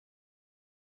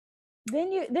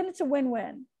 then it's a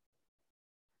win-win,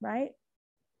 right?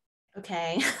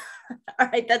 Okay. All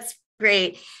right, that's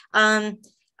great.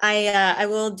 I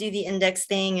will do the index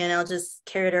thing and I'll just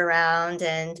carry it around.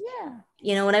 And,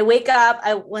 you know, when I wake up,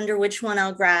 I wonder which one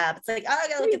I'll grab. It's like, oh, I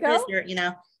gotta look at this, or, you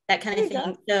know, that kind of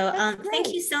thing. So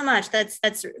thank you so much.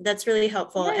 That's really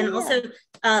helpful. Yeah, and also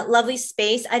lovely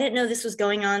space. I didn't know this was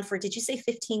going on for, did you say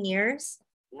 15 years?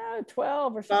 No,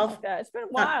 12 or something like that. It's been a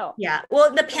while. Yeah.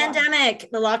 Well, the pandemic,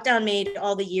 the lockdown made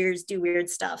all the years do weird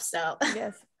stuff. So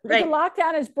yes. Right. The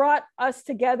lockdown has brought us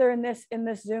together in this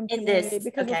Zoom community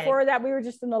because before that we were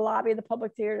just in the lobby of the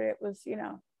public theater. It was, you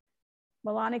know,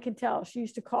 Milani can tell. She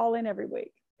used to call in every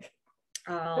week.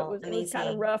 Oh, it was kind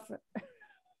of rough.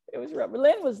 It was rough.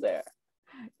 Lynn was there.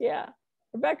 Yeah.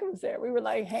 Rebecca was there. We were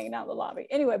like hanging out in the lobby.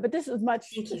 Anyway, but this is nice.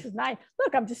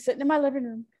 Look, I'm just sitting in my living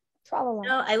room. Tra-la-la.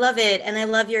 No, I love it. And I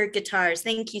love your guitars.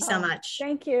 Thank you so much.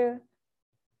 Thank you.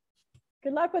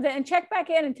 Good luck with it. And check back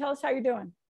in and tell us how you're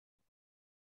doing.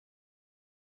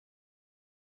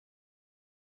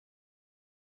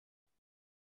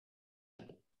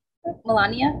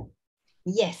 Melania?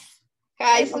 Yes.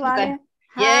 Hi, Melania. Susan.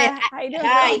 Yes. Hi. How you doing?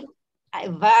 Hi.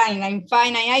 I'm fine. I'm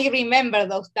fine. I remember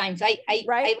those times. I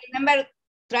remember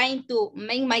trying to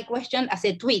make my question as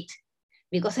a tweet,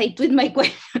 because I tweet my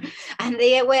question and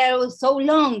they were so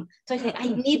long. So I said, I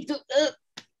need to.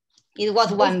 It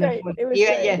was wonderful. It was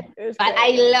yes. But I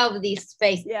love this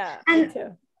space. Yeah, and, me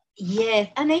too. Yes.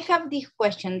 And I have this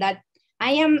question that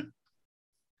I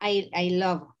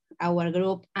love our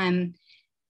group. And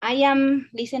I am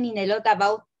listening a lot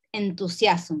about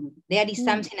enthusiasm. There is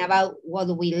something about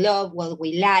what we love, what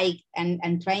we like,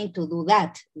 and trying to do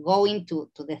that, going to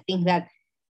the things that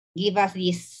give us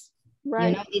this,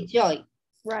 this joy.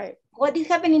 Right. What is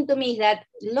happening to me is that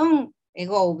long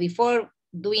ago, before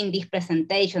doing this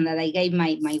presentation that I gave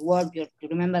my work, you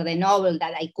remember the novel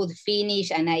that I could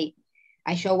finish, and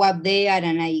I show up there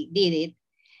and I did it.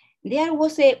 There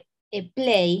was a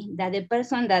play that the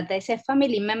person that is a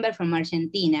family member from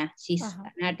Argentina, she's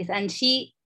an artist, and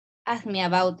she asked me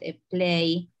about a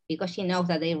play because she knows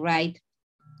that I write.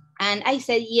 And I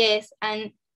said yes,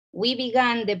 and we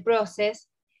began the process.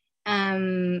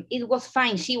 It was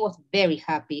fine. She was very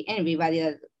happy. Everybody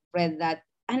that read that.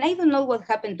 And I don't know what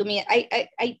happened to me.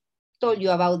 I told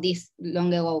you about this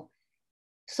long ago.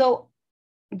 So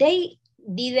they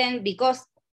didn't, because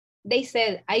they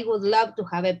said, I would love to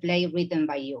have a play written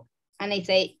by you. And I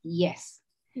say, yes.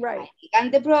 Right. I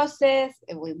began the process.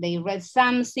 They read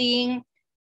something.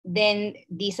 Then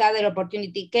this other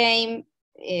opportunity came.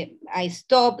 I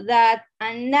stopped that.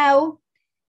 And now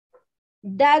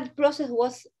that process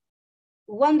was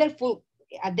wonderful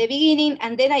at the beginning.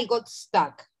 And then I got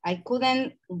stuck. I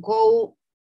couldn't go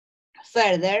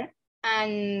further.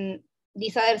 And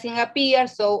this other thing appeared.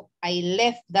 So I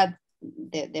left that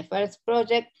the first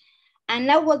project. And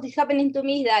now what is happening to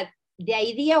me is that the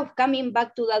idea of coming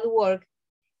back to that work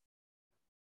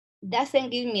doesn't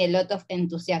give me a lot of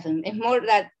enthusiasm. It's more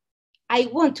that I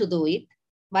want to do it,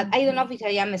 but I don't know if I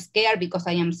am scared because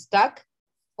I am stuck,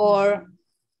 or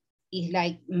it's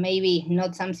like maybe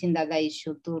not something that I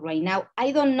should do right now.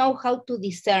 I don't know how to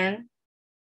discern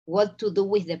what to do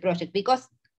with the project, because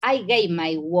I gave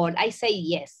my word. I say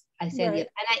yes. I said yes.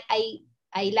 And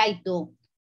I like to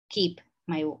keep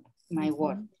my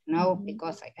word,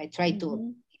 because I try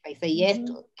to, if I say yes,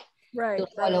 to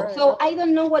follow. So I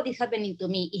don't know what is happening to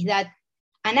me is that,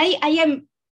 and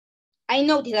I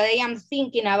notice that I am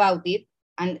thinking about it,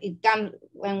 and it comes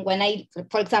when I,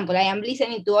 for example, I am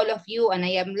listening to all of you and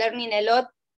I am learning a lot,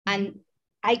 and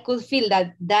I could feel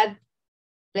that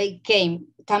like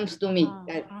comes to me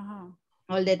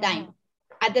all the time.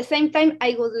 At the same time,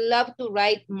 I would love to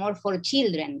write more for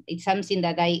children. It's something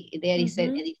that there is a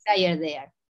desire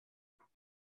there.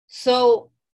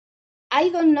 So I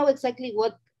don't know exactly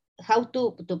how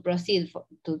to proceed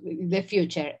to the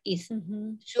future.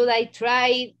 Should I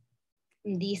try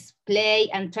this play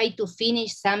and try to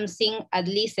finish something, at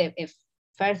least a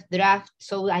first draft,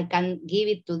 so I can give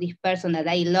it to this person that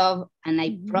I love and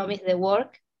I promise the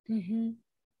work?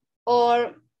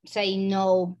 Or say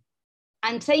no?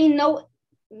 And saying no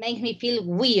makes me feel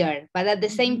weird, but at the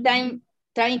same time,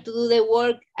 trying to do the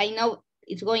work, I know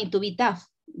it's going to be tough,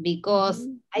 because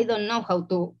I don't know how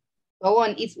to go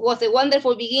on. It was a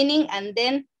wonderful beginning, and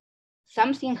then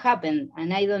something happened,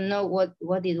 and I don't know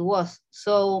what it was.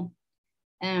 So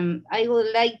I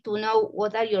would like to know,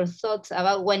 what are your thoughts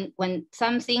about when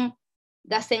something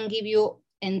doesn't give you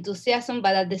enthusiasm,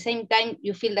 but at the same time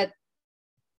you feel that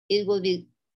it would be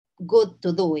good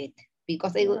to do it,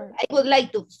 because I would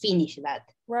like to finish that.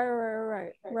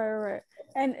 Right.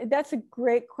 And that's a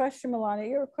great question, Melania.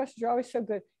 Your questions are always so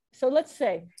good. So let's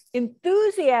say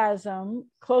enthusiasm,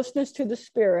 closeness to the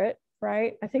spirit,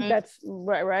 right? I think that's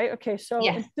right. Okay, so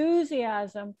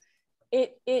enthusiasm,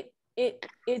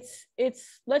 it's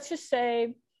let's just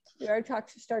say we already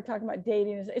start talking about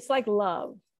dating. It's like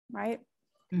love, right?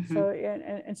 So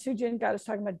and Sujin got us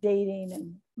talking about dating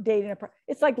and dating.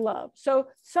 It's like love. So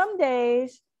some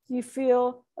days you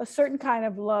feel a certain kind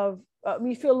of love.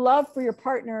 You feel love for your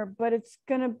partner, but it's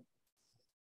gonna,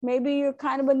 maybe you're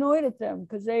kind of annoyed at them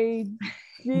because they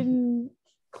didn't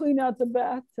clean out the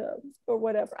bathtub or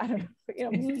whatever. I don't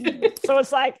know. So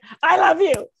it's like, I love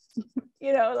you.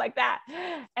 Like that.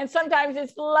 And sometimes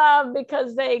it's love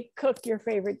because they cook your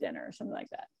favorite dinner or something like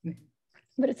that.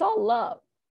 But it's all love,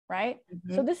 right?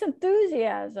 So this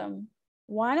enthusiasm,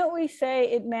 why don't we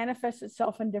say it manifests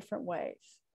itself in different ways?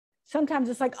 Sometimes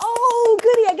it's like, oh,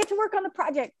 goody, I get to work on the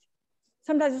project.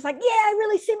 Sometimes it's like, yeah, I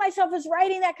really see myself as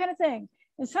writing, that kind of thing.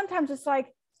 And sometimes it's like,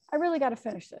 I really got to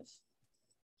finish this.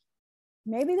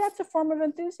 Maybe that's a form of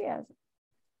enthusiasm.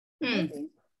 Maybe.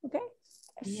 Okay.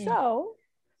 Yeah. So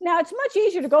now it's much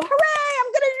easier to go, hooray,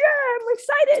 I'm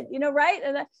excited, you know, right?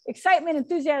 And that excitement,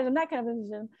 enthusiasm, that kind of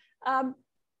enthusiasm.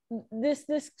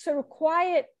 This sort of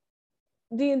quiet,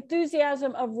 the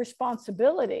enthusiasm of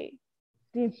responsibility,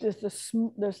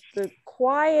 the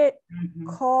quiet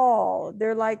call.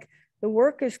 They're like, the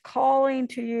work is calling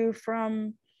to you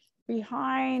from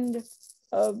behind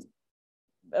a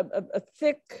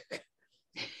thick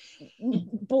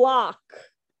block,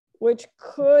 which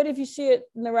could, if you see it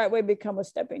in the right way, become a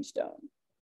stepping stone.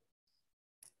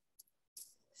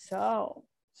 So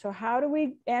how do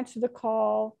we answer the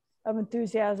call of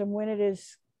enthusiasm when it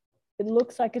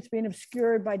looks like it's being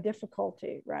obscured by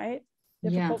difficulty, right?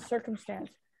 Difficult circumstance.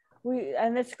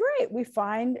 And it's great. We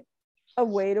find a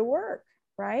way to work,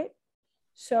 right?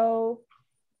 So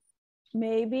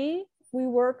maybe we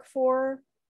work for,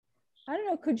 I don't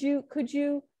know, could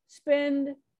you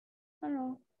spend, I don't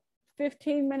know,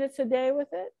 15 minutes a day with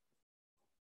it?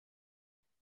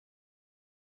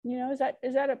 You know, is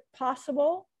that a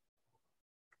possible?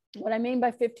 What I mean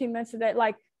by 15 minutes a day,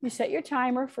 like you set your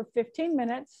timer for 15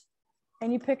 minutes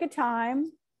and you pick a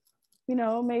time, you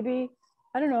know, maybe,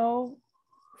 I don't know,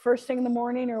 first thing in the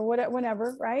morning or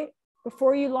whenever, right?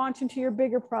 Before you launch into your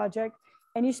bigger project,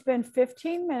 and you spend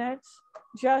 15 minutes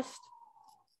just,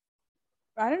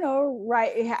 I don't know,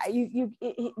 right?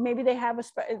 Maybe they have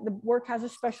the work has a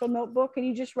special notebook and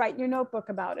you just write in your notebook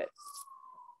about it.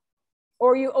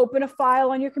 Or you open a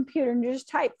file on your computer and you just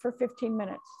type for 15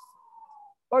 minutes.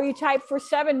 Or you type for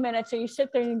 7 minutes and you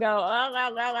sit there and you go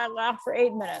for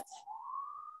 8 minutes.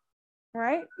 All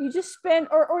right? You just spend,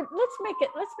 or let's make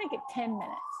it 10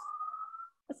 minutes.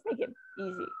 Let's make it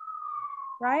easy,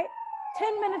 right?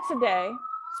 10 minutes a day.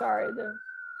 Sorry, they're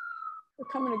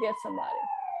coming to get somebody.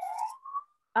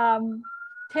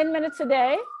 10 minutes a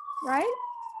day, right?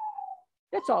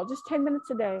 That's all, just 10 minutes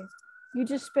a day. You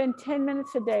just spend 10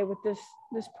 minutes a day with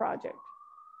this project.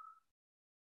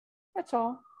 That's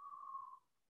all.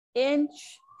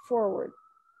 Inch forward.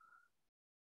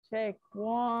 Take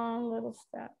one little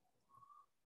step,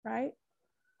 right?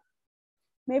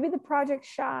 Maybe the project's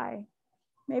shy.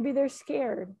 Maybe they're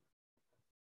scared.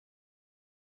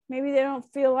 Maybe they don't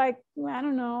feel like, I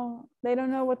don't know, they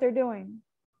don't know what they're doing.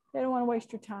 They don't want to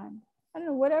waste your time. I don't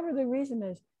know, whatever the reason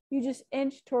is, you just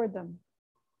inch toward them,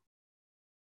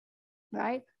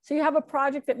 right? So you have a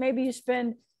project that maybe you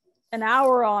spend an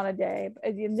hour on a day.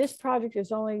 And this project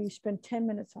is only, you spend 10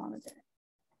 minutes on a day,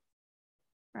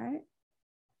 right?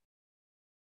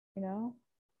 You know,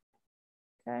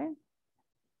 okay.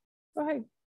 Go ahead.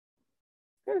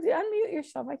 Unmute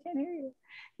yourself. I can't hear you.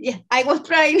 Yeah, I was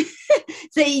trying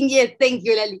saying yes. Thank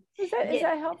you, Lali. Is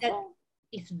that helpful?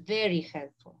 It's very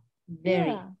helpful. Very.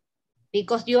 Yeah.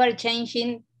 Because you are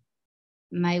changing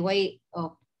my way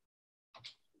of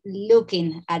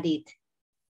looking at it.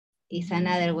 It's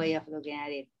another way of looking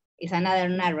at it. It's another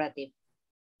narrative.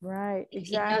 Right,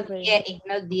 exactly. It's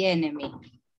not the enemy.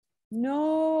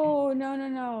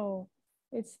 No.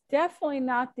 It's definitely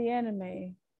not the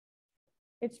enemy.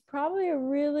 It's probably a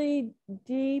really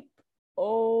deep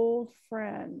old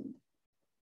friend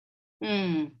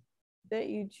that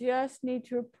you just need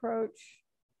to approach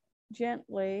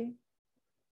gently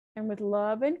and with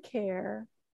love and care.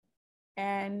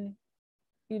 And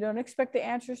you don't expect the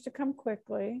answers to come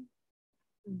quickly.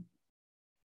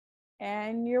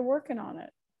 And you're working on it.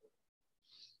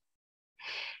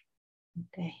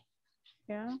 Okay.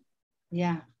 Yeah.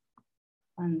 Yeah.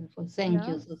 Wonderful. Thank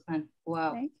you, Susan.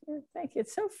 Wow. Thank you.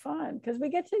 It's so fun because we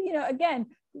get to, you know, again,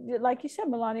 like you said,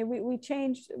 Melania, we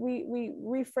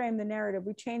reframe the narrative.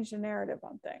 We change the narrative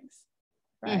on things,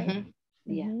 right?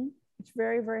 Yeah. It's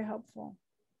very, very helpful.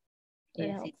 Very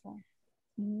yes, helpful.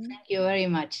 Thank you very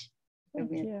much.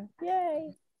 Thank you.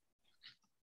 Yay.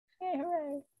 Yay,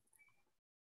 hooray.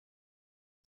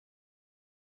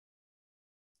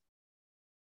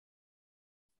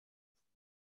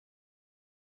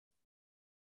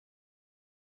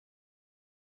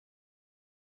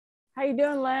 How you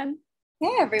doing, Len?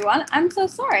 Hey, everyone. I'm so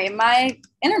sorry. My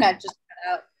internet just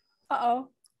cut out. Uh-oh.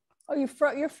 Oh, you're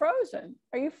frozen.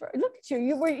 Are you? Look at you.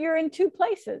 You're in two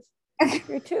places.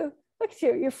 Look at you.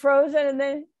 You're frozen, and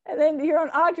then you're on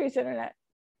Audrey's internet.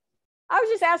 I was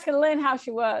just asking Lynn how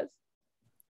she was.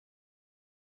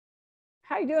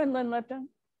 How you doing, Lynn Lipton?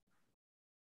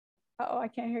 Uh-oh, I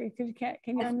can't hear you because you can't.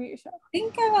 Can you unmute yourself? I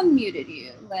think I've unmuted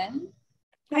you, Lynn.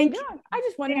 How you doing? I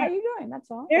just wondered how you're doing. That's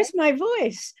all. There's my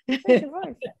voice. There's your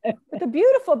voice. With a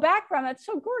beautiful background. That's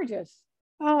so gorgeous.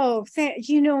 Oh,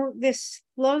 you know, this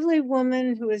lovely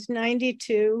woman who is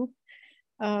 92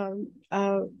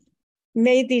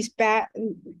 made these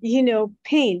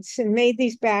paints and made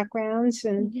these backgrounds,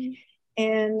 and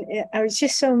I was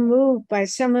just so moved by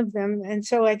some of them, and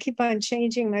so I keep on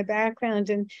changing my background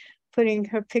and putting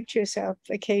her pictures up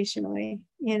occasionally.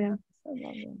 Yeah,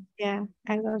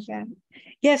 I love that.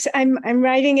 Yes, I'm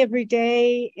writing every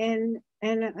day, and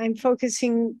I'm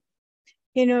focusing.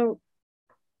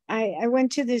 I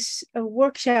went to this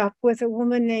workshop with a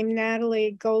woman named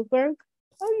Natalie Goldberg.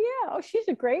 Oh yeah, oh, she's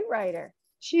a great writer.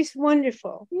 She's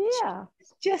wonderful. Yeah,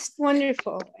 she's just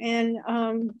wonderful, and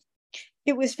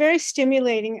it was very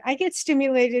stimulating. I get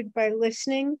stimulated by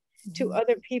listening to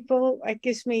other people. It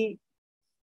gives me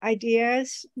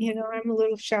ideas. I'm a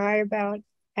little shy about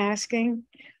asking,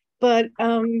 but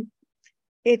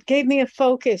it gave me a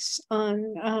focus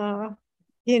on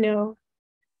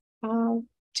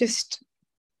just,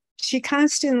 she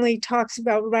constantly talks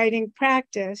about writing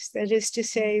practice, that is to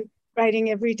say, writing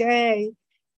every day,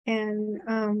 and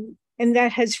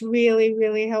that has really,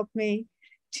 really helped me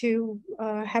to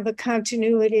have a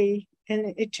continuity,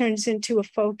 and it turns into a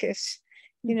focus.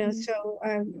 So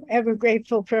I'm ever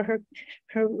grateful for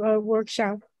her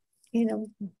workshop.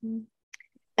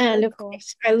 And of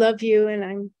course, I love you, and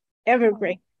I'm ever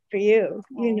grateful for you.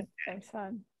 Thanks,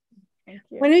 hon. Thank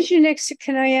you. When is your next?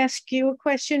 Can I ask you a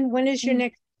question? When is your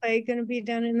next play going to be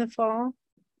done in the fall?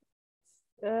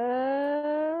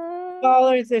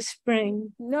 Fall or the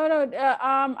spring? No.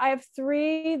 I have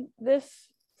 3 this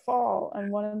fall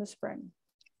and 1 in the spring.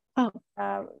 Oh.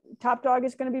 Top Dog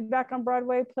is going to be back on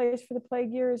Broadway. Plays for the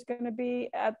Plague Year is going to be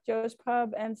at Joe's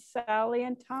Pub, and Sally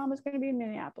and Tom is going to be in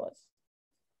Minneapolis.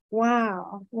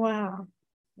 Wow.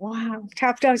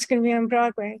 Top Dog's going to be on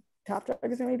Broadway. Top Dog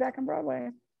is going to be back on Broadway.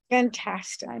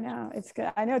 Fantastic. I know. It's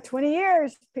good. I know, 20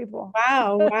 years, people.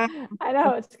 Wow. I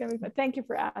know, it's going to be fun. Thank you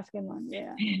for asking, Lon.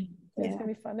 Yeah. It's going to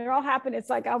be fun. They're all happening. It's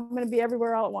like I'm going to be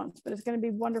everywhere all at once, but it's going to be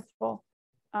wonderful.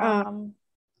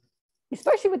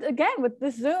 Especially with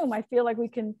this Zoom, I feel like we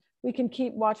can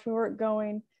keep Watch Me Work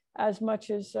going as much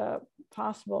as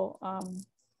possible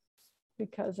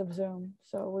because of Zoom.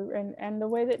 So and the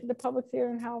way that the Public Theater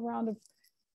and HowlRound have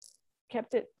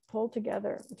kept it pulled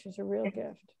together, which is a real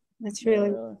gift. That's really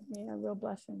a real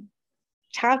blessing.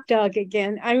 Top Dog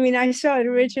again. I mean, I saw it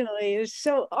originally. It was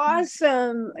so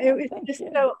awesome. It was just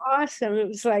so awesome. It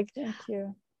was like, thank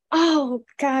you. Oh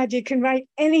God, you can write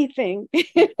anything.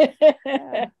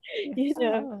 Yeah.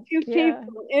 2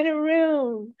 people in a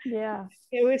room. Yeah.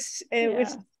 It was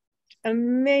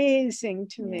amazing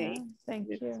to me. Thank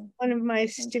you. One of my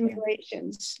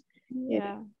stimulations.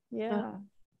 Yeah.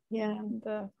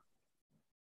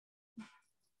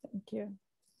 Thank you.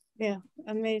 Yeah,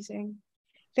 amazing.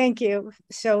 Thank you.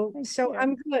 So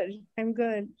I'm good.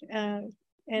 And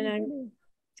I'm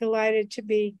delighted to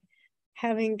be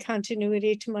having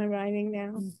continuity to my writing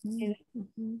now.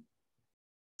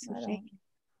 So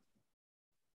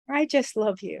I just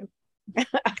love you.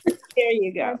 There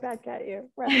you go. Right back at you.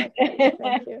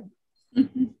 Thank you.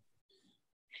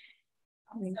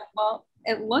 Well,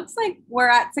 it looks like we're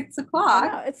at 6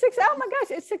 o'clock. It's 6. Oh my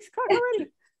gosh, it's 6 o'clock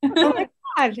already. Oh my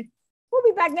God. We'll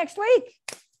be back next week.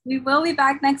 We will be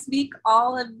back next week.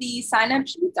 All of the sign-up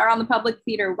sheets are on the Public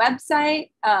Theater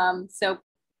website. So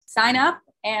sign up,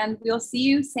 and we'll see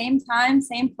you same time,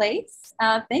 same place.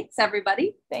 Thanks,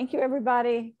 everybody. Thank you,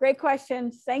 everybody. Great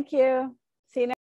questions. Thank you. See you next